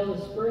 to build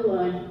a spur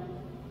line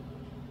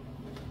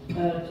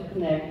to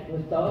connect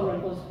with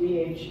Dalrymple's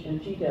BH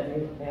and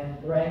GW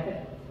at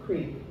Racket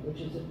Creek,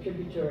 which is a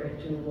tributary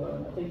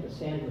to, I think, the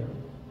Sand River.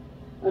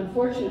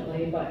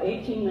 Unfortunately, by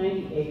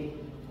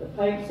 1898, the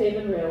Pike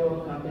Sabin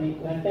Railroad Company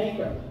went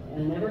bankrupt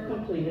and never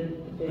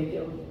completed the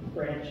Bayfield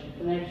branch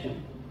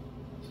connection.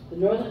 The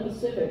Northern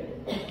Pacific,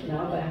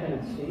 now back on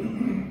its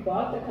feet,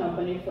 bought the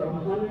company for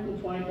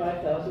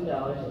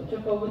 $125,000 and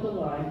took over the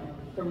line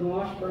from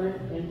Washburn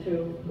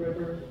into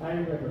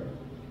Iron River.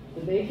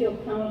 The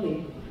Bayfield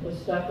County was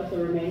stuck with the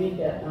remaining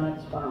debt on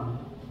its bond.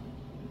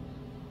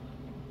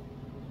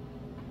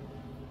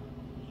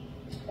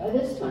 By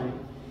this time,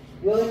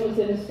 William was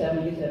in his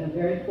 70s and in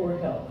very poor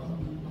health.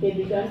 He had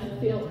begun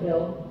to feel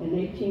ill in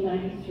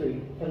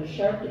 1893, but a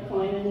sharp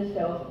decline in his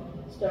health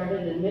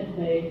started in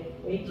mid-May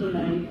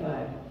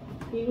 1895.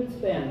 He would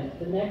spend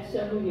the next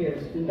several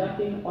years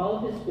conducting all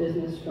of his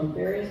business from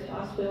various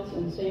hospitals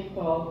in St.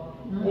 Paul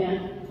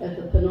and at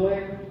the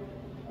Penoyer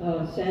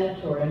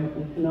Sanatorium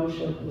in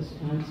Kenosha,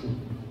 Wisconsin.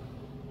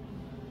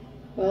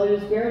 While he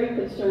was very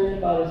concerned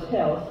about his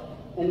health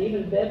and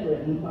even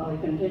bedridden while he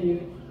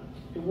continued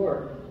to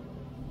work,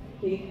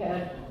 he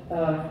had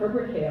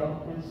Herbert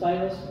Hale and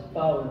Silas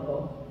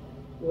Dalrymple,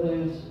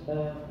 William's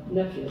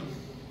nephew,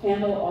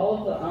 handle all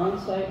of the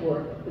on-site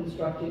work of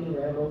constructing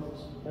the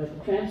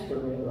transfer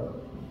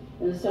railroad.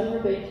 In the summer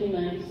of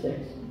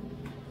 1896,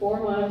 4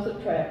 miles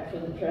of track for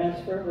the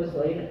transfer was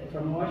laid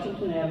from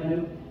Washington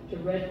Avenue to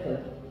Red Cliff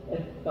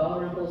at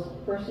Dalrymple's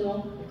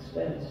personal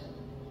expense.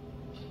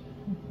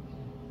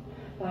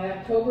 By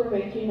October of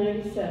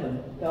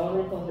 1897,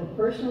 Dalrymple had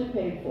personally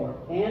paid for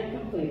and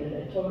completed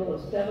a total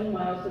of 7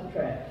 miles of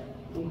track,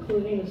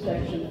 including the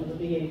section of the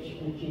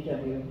BH and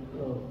GW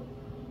road.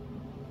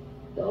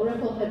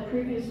 Dalrymple had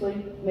previously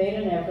made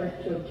an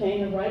effort to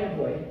obtain a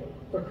right-of-way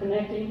for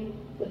connecting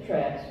the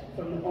tracks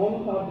from the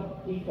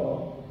Omaha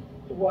depot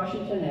to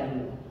Washington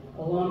Avenue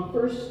along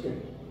 1st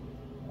Street,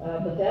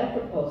 but that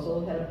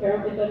proposal had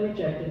apparently been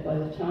rejected by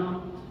the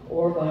town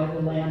or by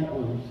the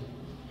landowners.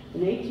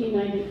 In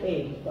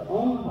 1898, the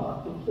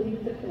Omaha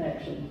completed the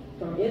connection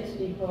from its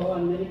depot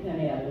on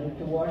Minnepenny Avenue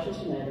to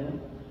Washington Avenue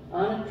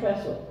on a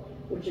trestle,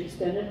 which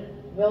extended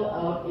well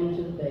out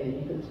into the bay.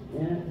 You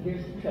can,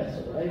 here's the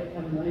trestle, right?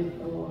 Coming right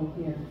along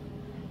here.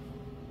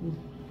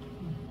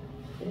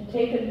 It had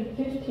taken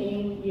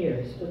 15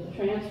 years, but the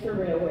transfer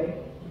railway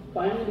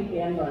finally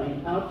began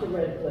running out to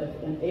Red Cliff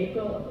in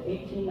April of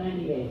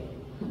 1898,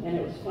 and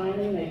it was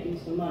finally making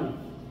some money.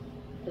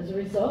 As a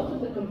result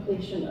of the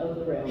completion of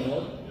the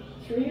railroad,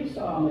 3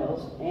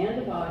 sawmills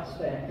and a box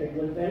factory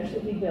would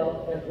eventually be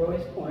built at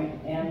Roy's Point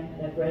and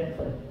at Red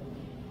Cliff.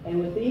 And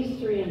with these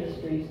 3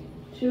 industries,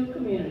 2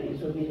 communities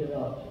would be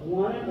developed,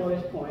 one at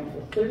Roy's Point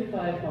with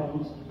 35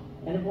 homes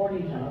and a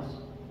boarding house,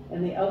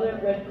 and the other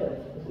at Red Cliff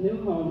with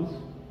new homes,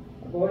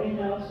 a boarding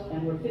house,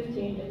 and where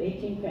 15 to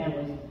 18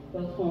 families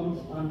built homes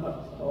on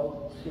what's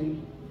called Sweet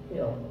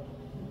Hill.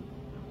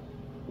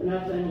 We're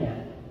not done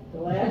yet. The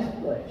last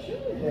glitch.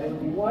 There will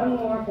be one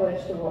more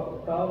glitch to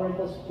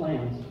Dalrymple's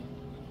plans.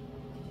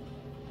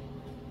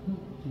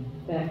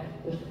 Back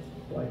with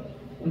Dwight.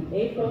 In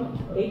April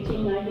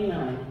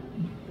 1899,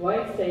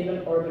 Dwight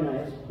Sabin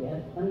organized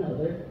yet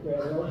another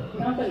railroad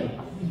company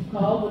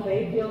called the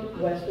Bayfield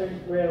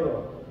Western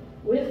Railroad,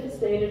 with the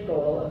stated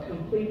goal of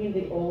completing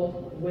the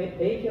old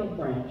Bayfield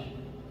branch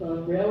from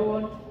the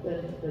railroad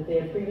that they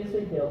had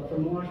previously built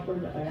from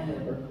Washburn to Iron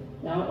River,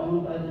 now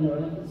owned by the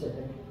Northern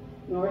Pacific,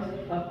 north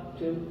up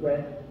to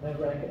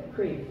Racket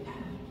Creek.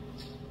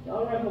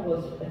 Dalrymple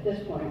was, at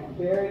this point,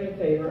 very in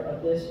favor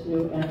of this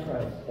new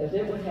enterprise, as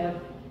it would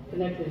have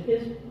connected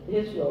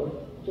his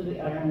road to the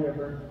Iron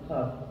River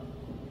hub.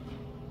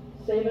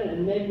 Sabin,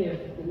 and many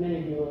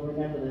of you will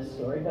remember this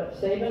story, but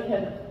Sabin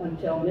had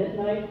until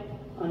midnight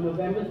on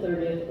November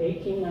 30th,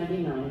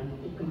 1899,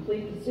 to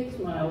complete the 6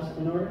 miles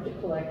in order to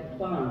collect the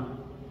bond.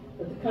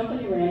 But the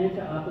company ran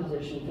into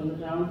opposition from the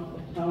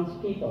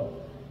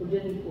townspeople, who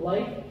didn't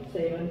like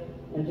Sabin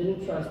and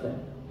didn't trust him,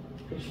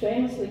 which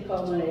famously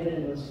culminated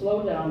in the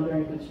slowdown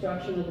during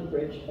construction of the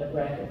bridge at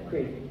Racket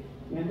Creek.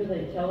 Remember,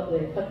 they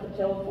cut the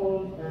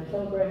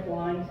telegraph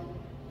lines.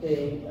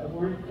 They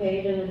weren't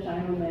paid in a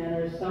timely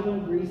manner.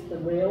 Someone greased the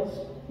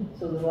rails,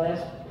 so the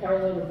last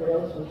carload of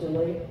rails was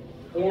delayed.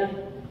 And,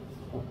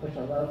 which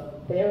I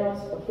love,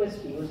 barrels of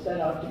whiskey were set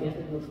out to get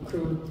the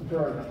crew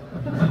drunk.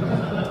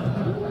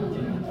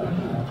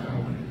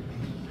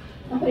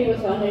 The company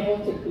was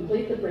unable to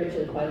complete the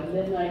bridge by the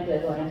midnight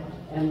deadline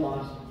and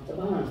lost the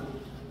bond.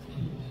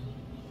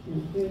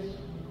 And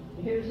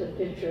here's a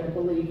picture, I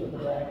believe, of the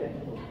Racket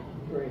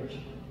Bridge.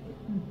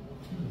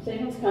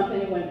 Sabin's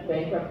company went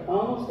bankrupt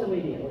almost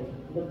immediately.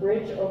 The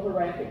bridge over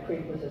Racket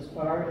Creek was as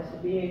far as the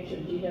BH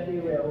and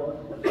GW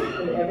Railroad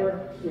could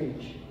ever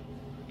reach.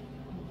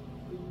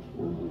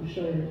 I'm going to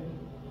show you.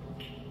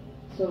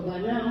 So by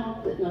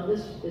now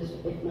this is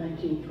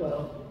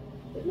 1912,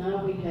 but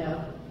now we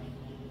have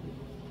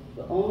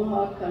the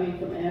Omaha coming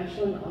from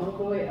Ashland all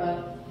the way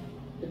up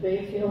to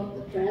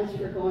Bayfield, the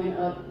transfer going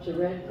up to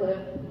Red Cliff,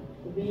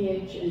 the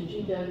BH and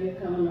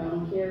GW coming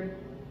around here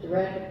to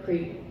Racket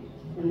Creek,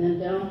 And then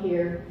down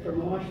here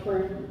from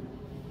Washburn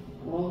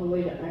all the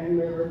way to Iron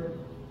River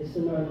is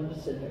the Northern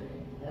Pacific.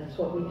 That's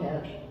what we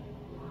had.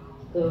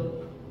 The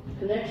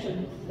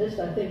connection, this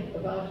I think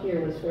about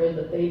here was where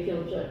the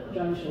Bayfield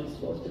Junction was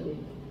supposed to be.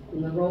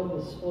 And the road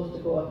was supposed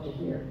to go up to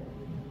here.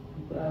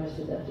 But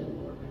obviously that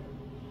didn't work.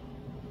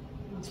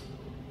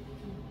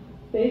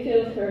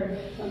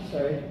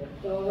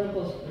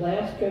 Dalrymple's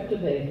last trip to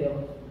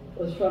Bayfield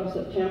was from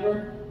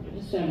September to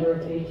December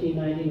of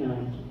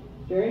 1899,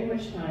 during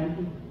which time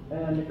he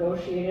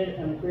negotiated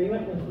an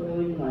agreement with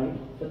William Knight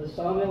for the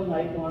sawmill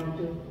Knight wanted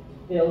to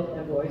build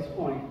at Royce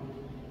Point.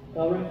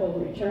 Dalrymple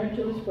returned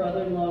to his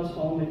brother-in-law's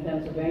home in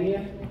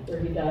Pennsylvania, where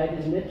he died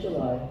in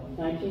mid-July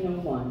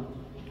 1901,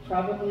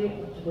 probably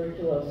of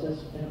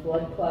tuberculosis and a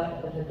blood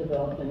clot that had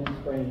developed in his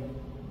brain.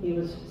 He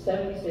was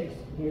 76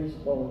 years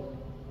old.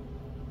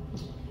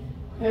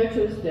 Prior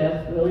to his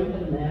death, William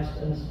had amassed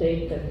an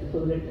estate that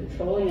included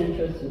controlling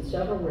interests in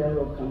several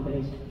railroad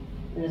companies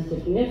and a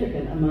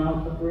significant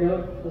amount of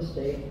real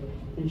estate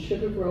in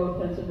Sugar Grove,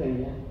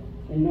 Pennsylvania,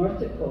 in North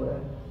Dakota,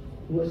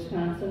 in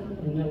Wisconsin,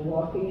 in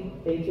Milwaukee,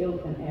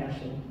 Bayfield, and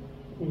Ashland,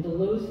 in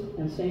Duluth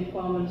and St.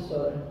 Paul,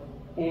 Minnesota,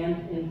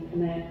 and in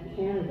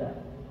Canada.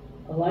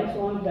 A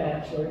lifelong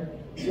bachelor,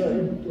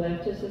 William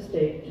left his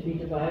estate to be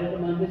divided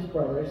among his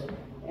brothers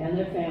and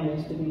their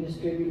families to be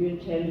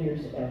distributed 10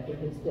 years after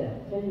his death.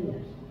 10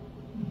 years.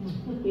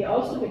 He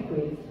also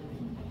bequeathed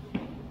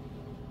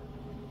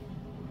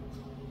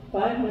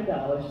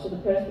 $500 to the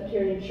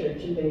Presbyterian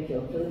Church in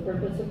Bayfield for the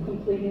purpose of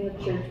completing the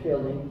church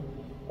building,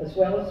 as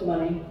well as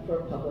money for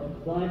a public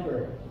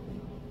library.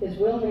 His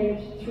will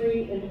named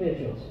 3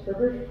 individuals,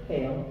 including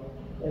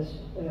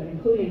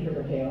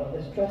Herbert Hale,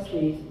 as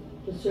trustees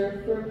to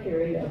serve for a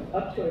period of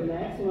up to a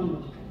maximum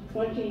of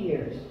 20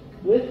 years,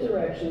 with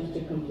directions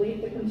to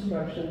complete the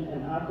construction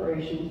and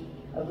operations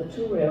of the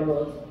 2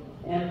 railroads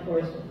and, of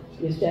course,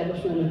 the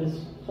establishment of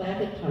his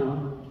platted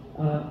town,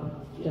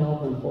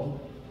 Dalrymple,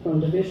 from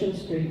Division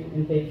Street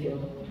in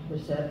Bayfield to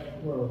Brissett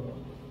Road.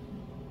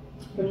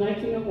 From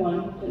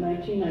 1901 to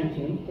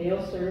 1919,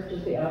 Hale served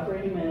as the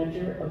operating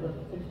manager of the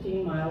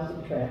 15 miles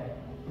of track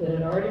that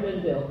had already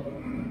been built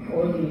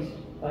or leased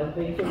by the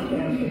Bayfield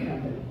Transfer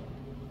Company.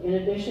 In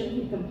addition,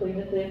 he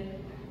completed the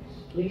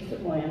lease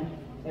of land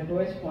at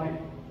Royce Point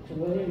to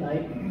William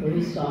Knight for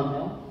his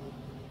sawmill,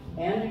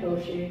 and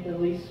negotiated the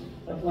lease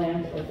of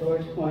land at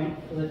Royce Point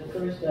for the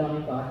Curtis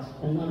Downey Box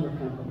and Lumber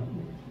Company.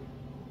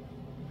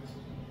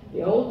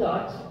 The old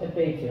docks at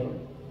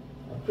Bayfield,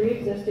 a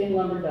pre-existing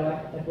lumber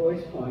dock at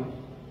Royce Point,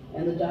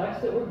 and the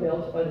docks that were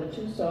built by the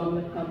 2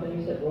 sawmill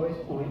companies at Royce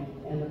Point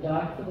and the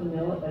dock for the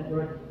mill at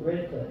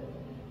Redcliffe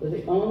were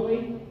the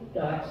only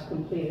docks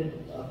completed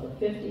of the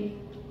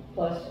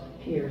 50-plus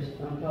piers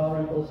on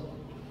Dalrymple's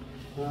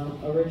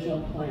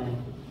original plan.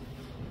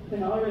 You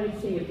can already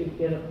see, if you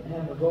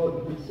have a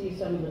boat, you can see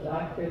some of the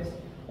dock cribs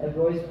at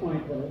Royce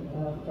Point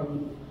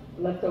from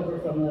left over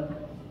from the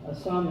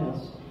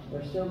sawmills.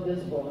 They're still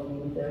visible. I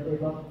mean, they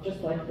look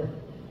just like the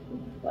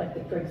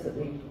cribs that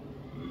we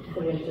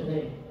put in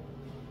today.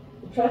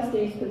 The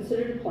trustees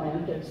considered a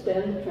plan to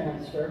extend the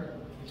transfer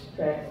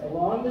tracks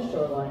along the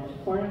shoreline to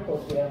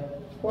Cornucopia,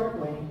 Port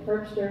Wayne,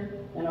 Herbster,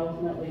 and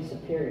ultimately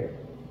Superior.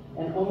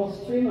 And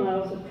almost 3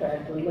 miles of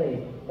track were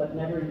laid, but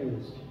never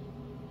used.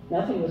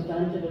 Nothing was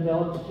done to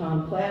develop the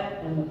town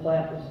plat, and the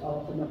plat was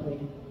ultimately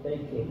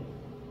vacated.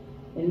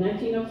 In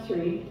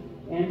 1903,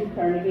 Andrew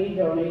Carnegie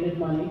donated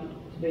money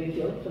to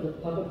Bayfield for the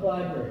public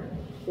library,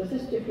 with the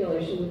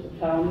stipulation that the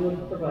town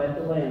would provide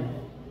the land.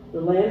 The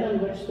land on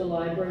which the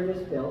library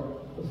was built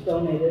was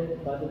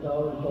donated by the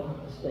Dalrymple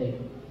estate.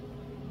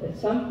 At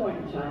some point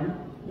in time,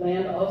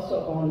 land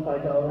also owned by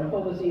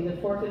Dalrymple was either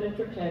forfeited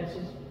for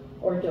taxes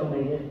or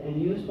donated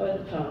and used by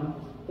the town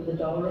for the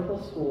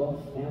Dalrymple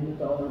School and the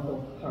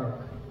Dalrymple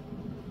Park.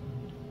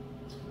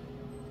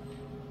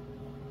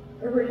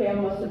 Herbert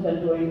Hale must have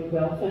been doing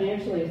well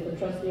financially as the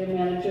trustee and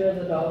manager of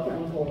the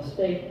Dalrymple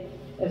estate,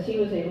 as he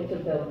was able to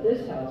build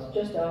this house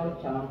just out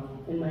of town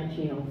in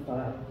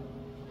 1905.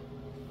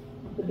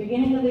 The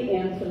beginning of the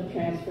end for the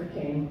transfer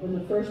came when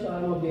the first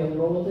automobile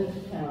rolled into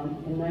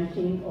town in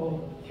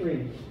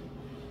 1903.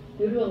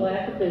 Due to a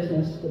lack of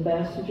business, the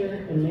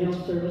passenger and mail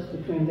service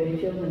between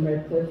Bayfield and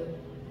Redcliffe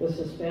was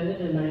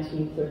suspended in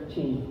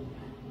 1913,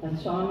 and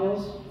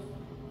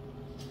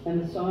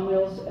the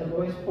sawmills at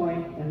Royce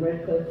Point and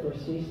Redcliffe were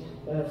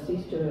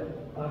ceased to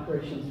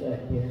operations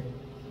that year.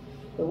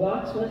 The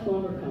Locksmith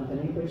Lumber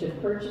Company, which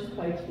had purchased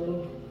Pike's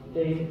Little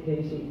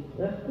Daisy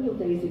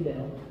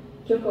Bell,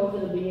 took over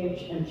the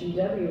BH and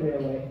GW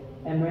Railway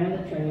and ran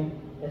the train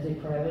as a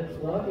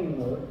private logging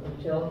road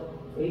until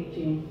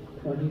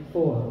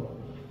 1824.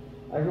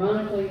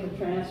 Ironically, the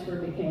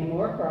transfer became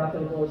more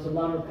profitable as a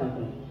lumber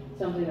company,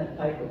 something that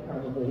Pike would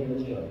probably have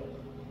enjoyed.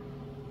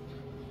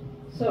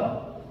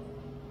 So,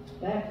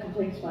 that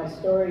completes my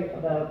story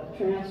about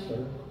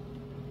transfer,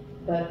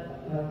 but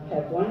I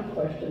have one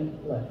question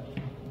left.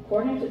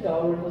 According to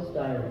Dalrymple's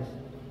diaries,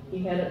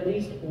 he had at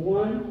least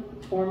one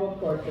formal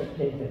portrait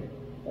taken,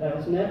 but I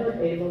was never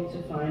able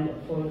to find a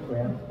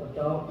photograph of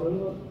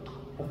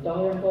of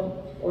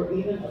Dalrymple or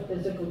even a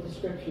physical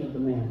description of the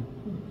man.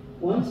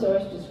 One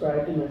source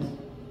described him as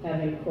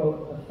having,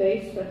 quote, a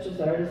face such as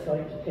artists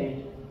like to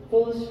paint,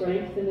 full of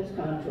strength in his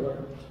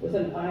contour, with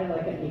an eye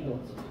like an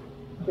eagle's.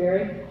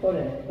 Very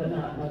poetic, but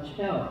not much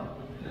help.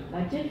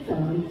 I did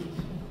find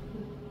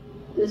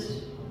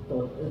this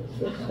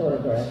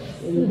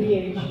photograph in the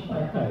BH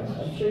archives.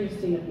 I'm sure you've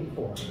seen it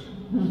before.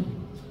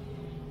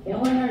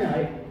 Eleanor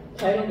Knight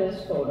titled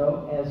this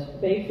photo as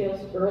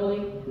Bayfield's Early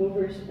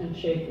Movers and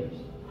Shakers.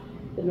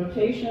 The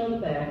notation on the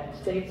back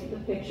states that the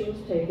picture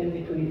was taken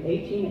between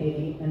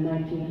 1880 and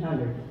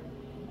 1900,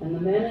 and the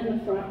men in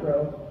the front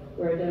row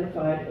were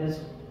identified as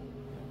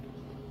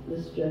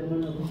this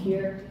gentleman over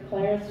here,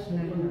 Clarence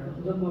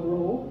de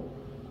Moreau,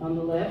 on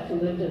the left, who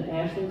lived in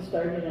Ashland,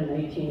 started in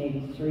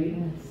 1883.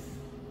 Yes.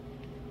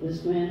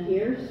 This man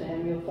here,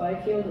 Samuel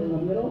Bayfield, in the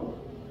middle,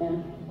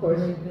 and of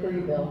course,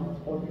 Curry Bell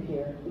over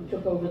here, who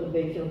took over the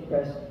Bayfield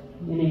Press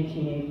in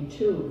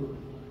 1882.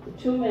 The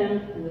two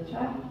men in the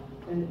top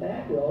and the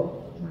back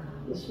row,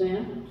 this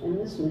man and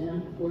this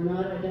man, were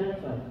not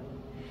identified.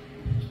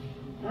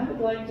 I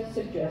would like to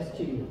suggest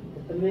to you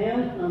that the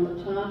man on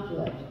the top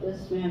left,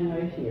 this man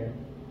right here,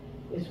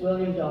 is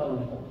William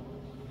Dalrymple.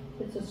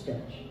 It's a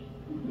stretch.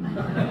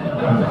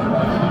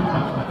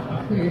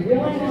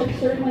 William would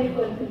certainly have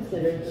been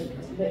considered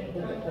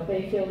a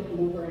Bayfield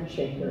mover and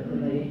shaker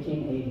in the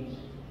 1880s.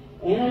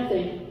 And I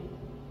think,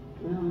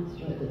 well, let's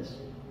try this.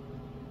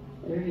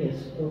 There he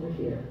is, over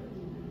here.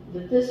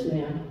 That this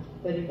man,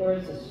 that he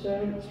bears a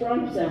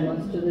strong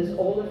resemblance to this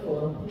older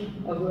photo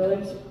of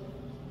William's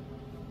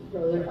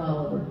brother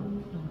Oliver.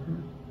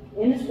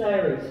 In his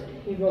diaries,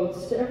 he wrote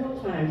several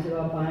times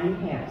about buying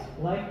hats,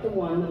 like the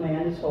one the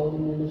man is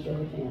holding in his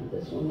right hand,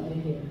 this one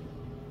right here.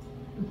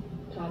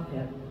 Top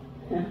hat.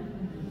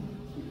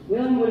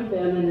 William would have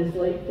been in his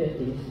late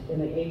 50s in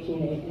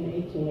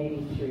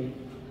 1883.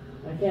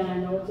 Again, I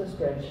know it's a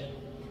stretch.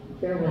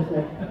 Bear with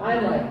me. I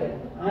like it.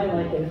 I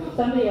like it. If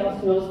somebody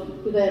else knows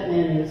who that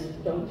man is,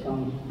 don't tell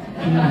me.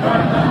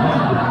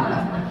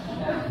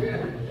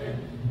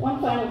 One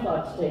final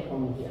thought to take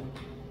home with you.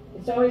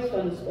 It's always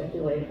fun to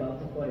speculate about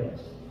the what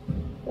ifs.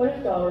 What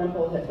if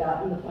Dalrymple had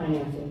gotten the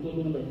financing he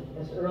needed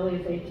as early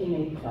as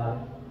 1885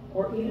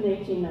 or even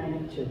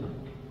 1892?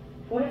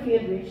 What if he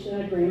had reached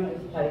an agreement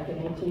with Pike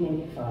in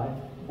 1885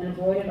 and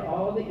avoided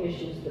all of the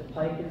issues that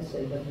Pike and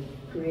Saban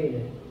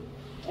created?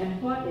 And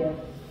what if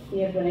he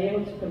had been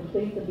able to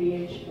complete the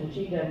BH and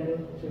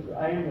GW through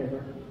Iron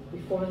River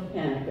before the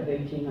panic of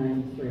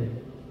 1893?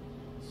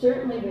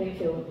 Certainly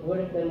Bayfield would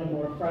have been a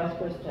more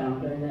prosperous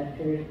town during that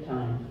period of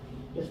time.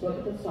 Just look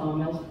at the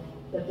sawmills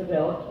that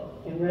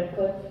developed in Red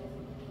Cliff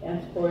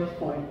and Forest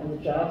Point and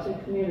the jobs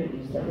and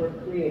communities that were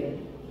created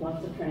once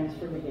the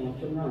transfer began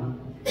to run.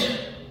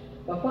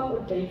 But what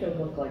would Bayfield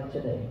look like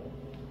today?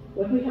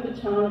 Would we have a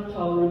town of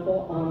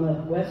Dalrymple on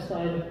the west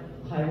side of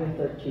Highway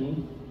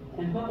 13?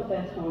 And what would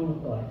that town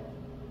look like?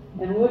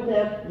 And would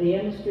the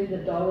industry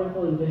that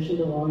Dalrymple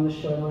envisioned along the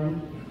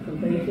shoreline from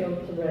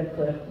Bayfield to Red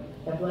Cliff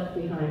have left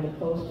behind a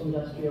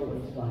post-industrial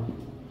wasteland?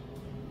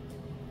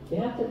 You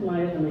have to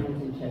admire the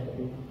man's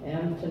integrity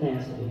and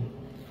tenacity,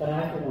 but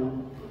I, for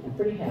one, am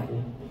pretty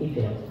happy he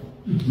failed.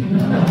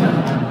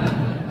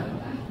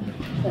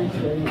 Thanks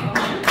very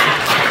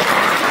much.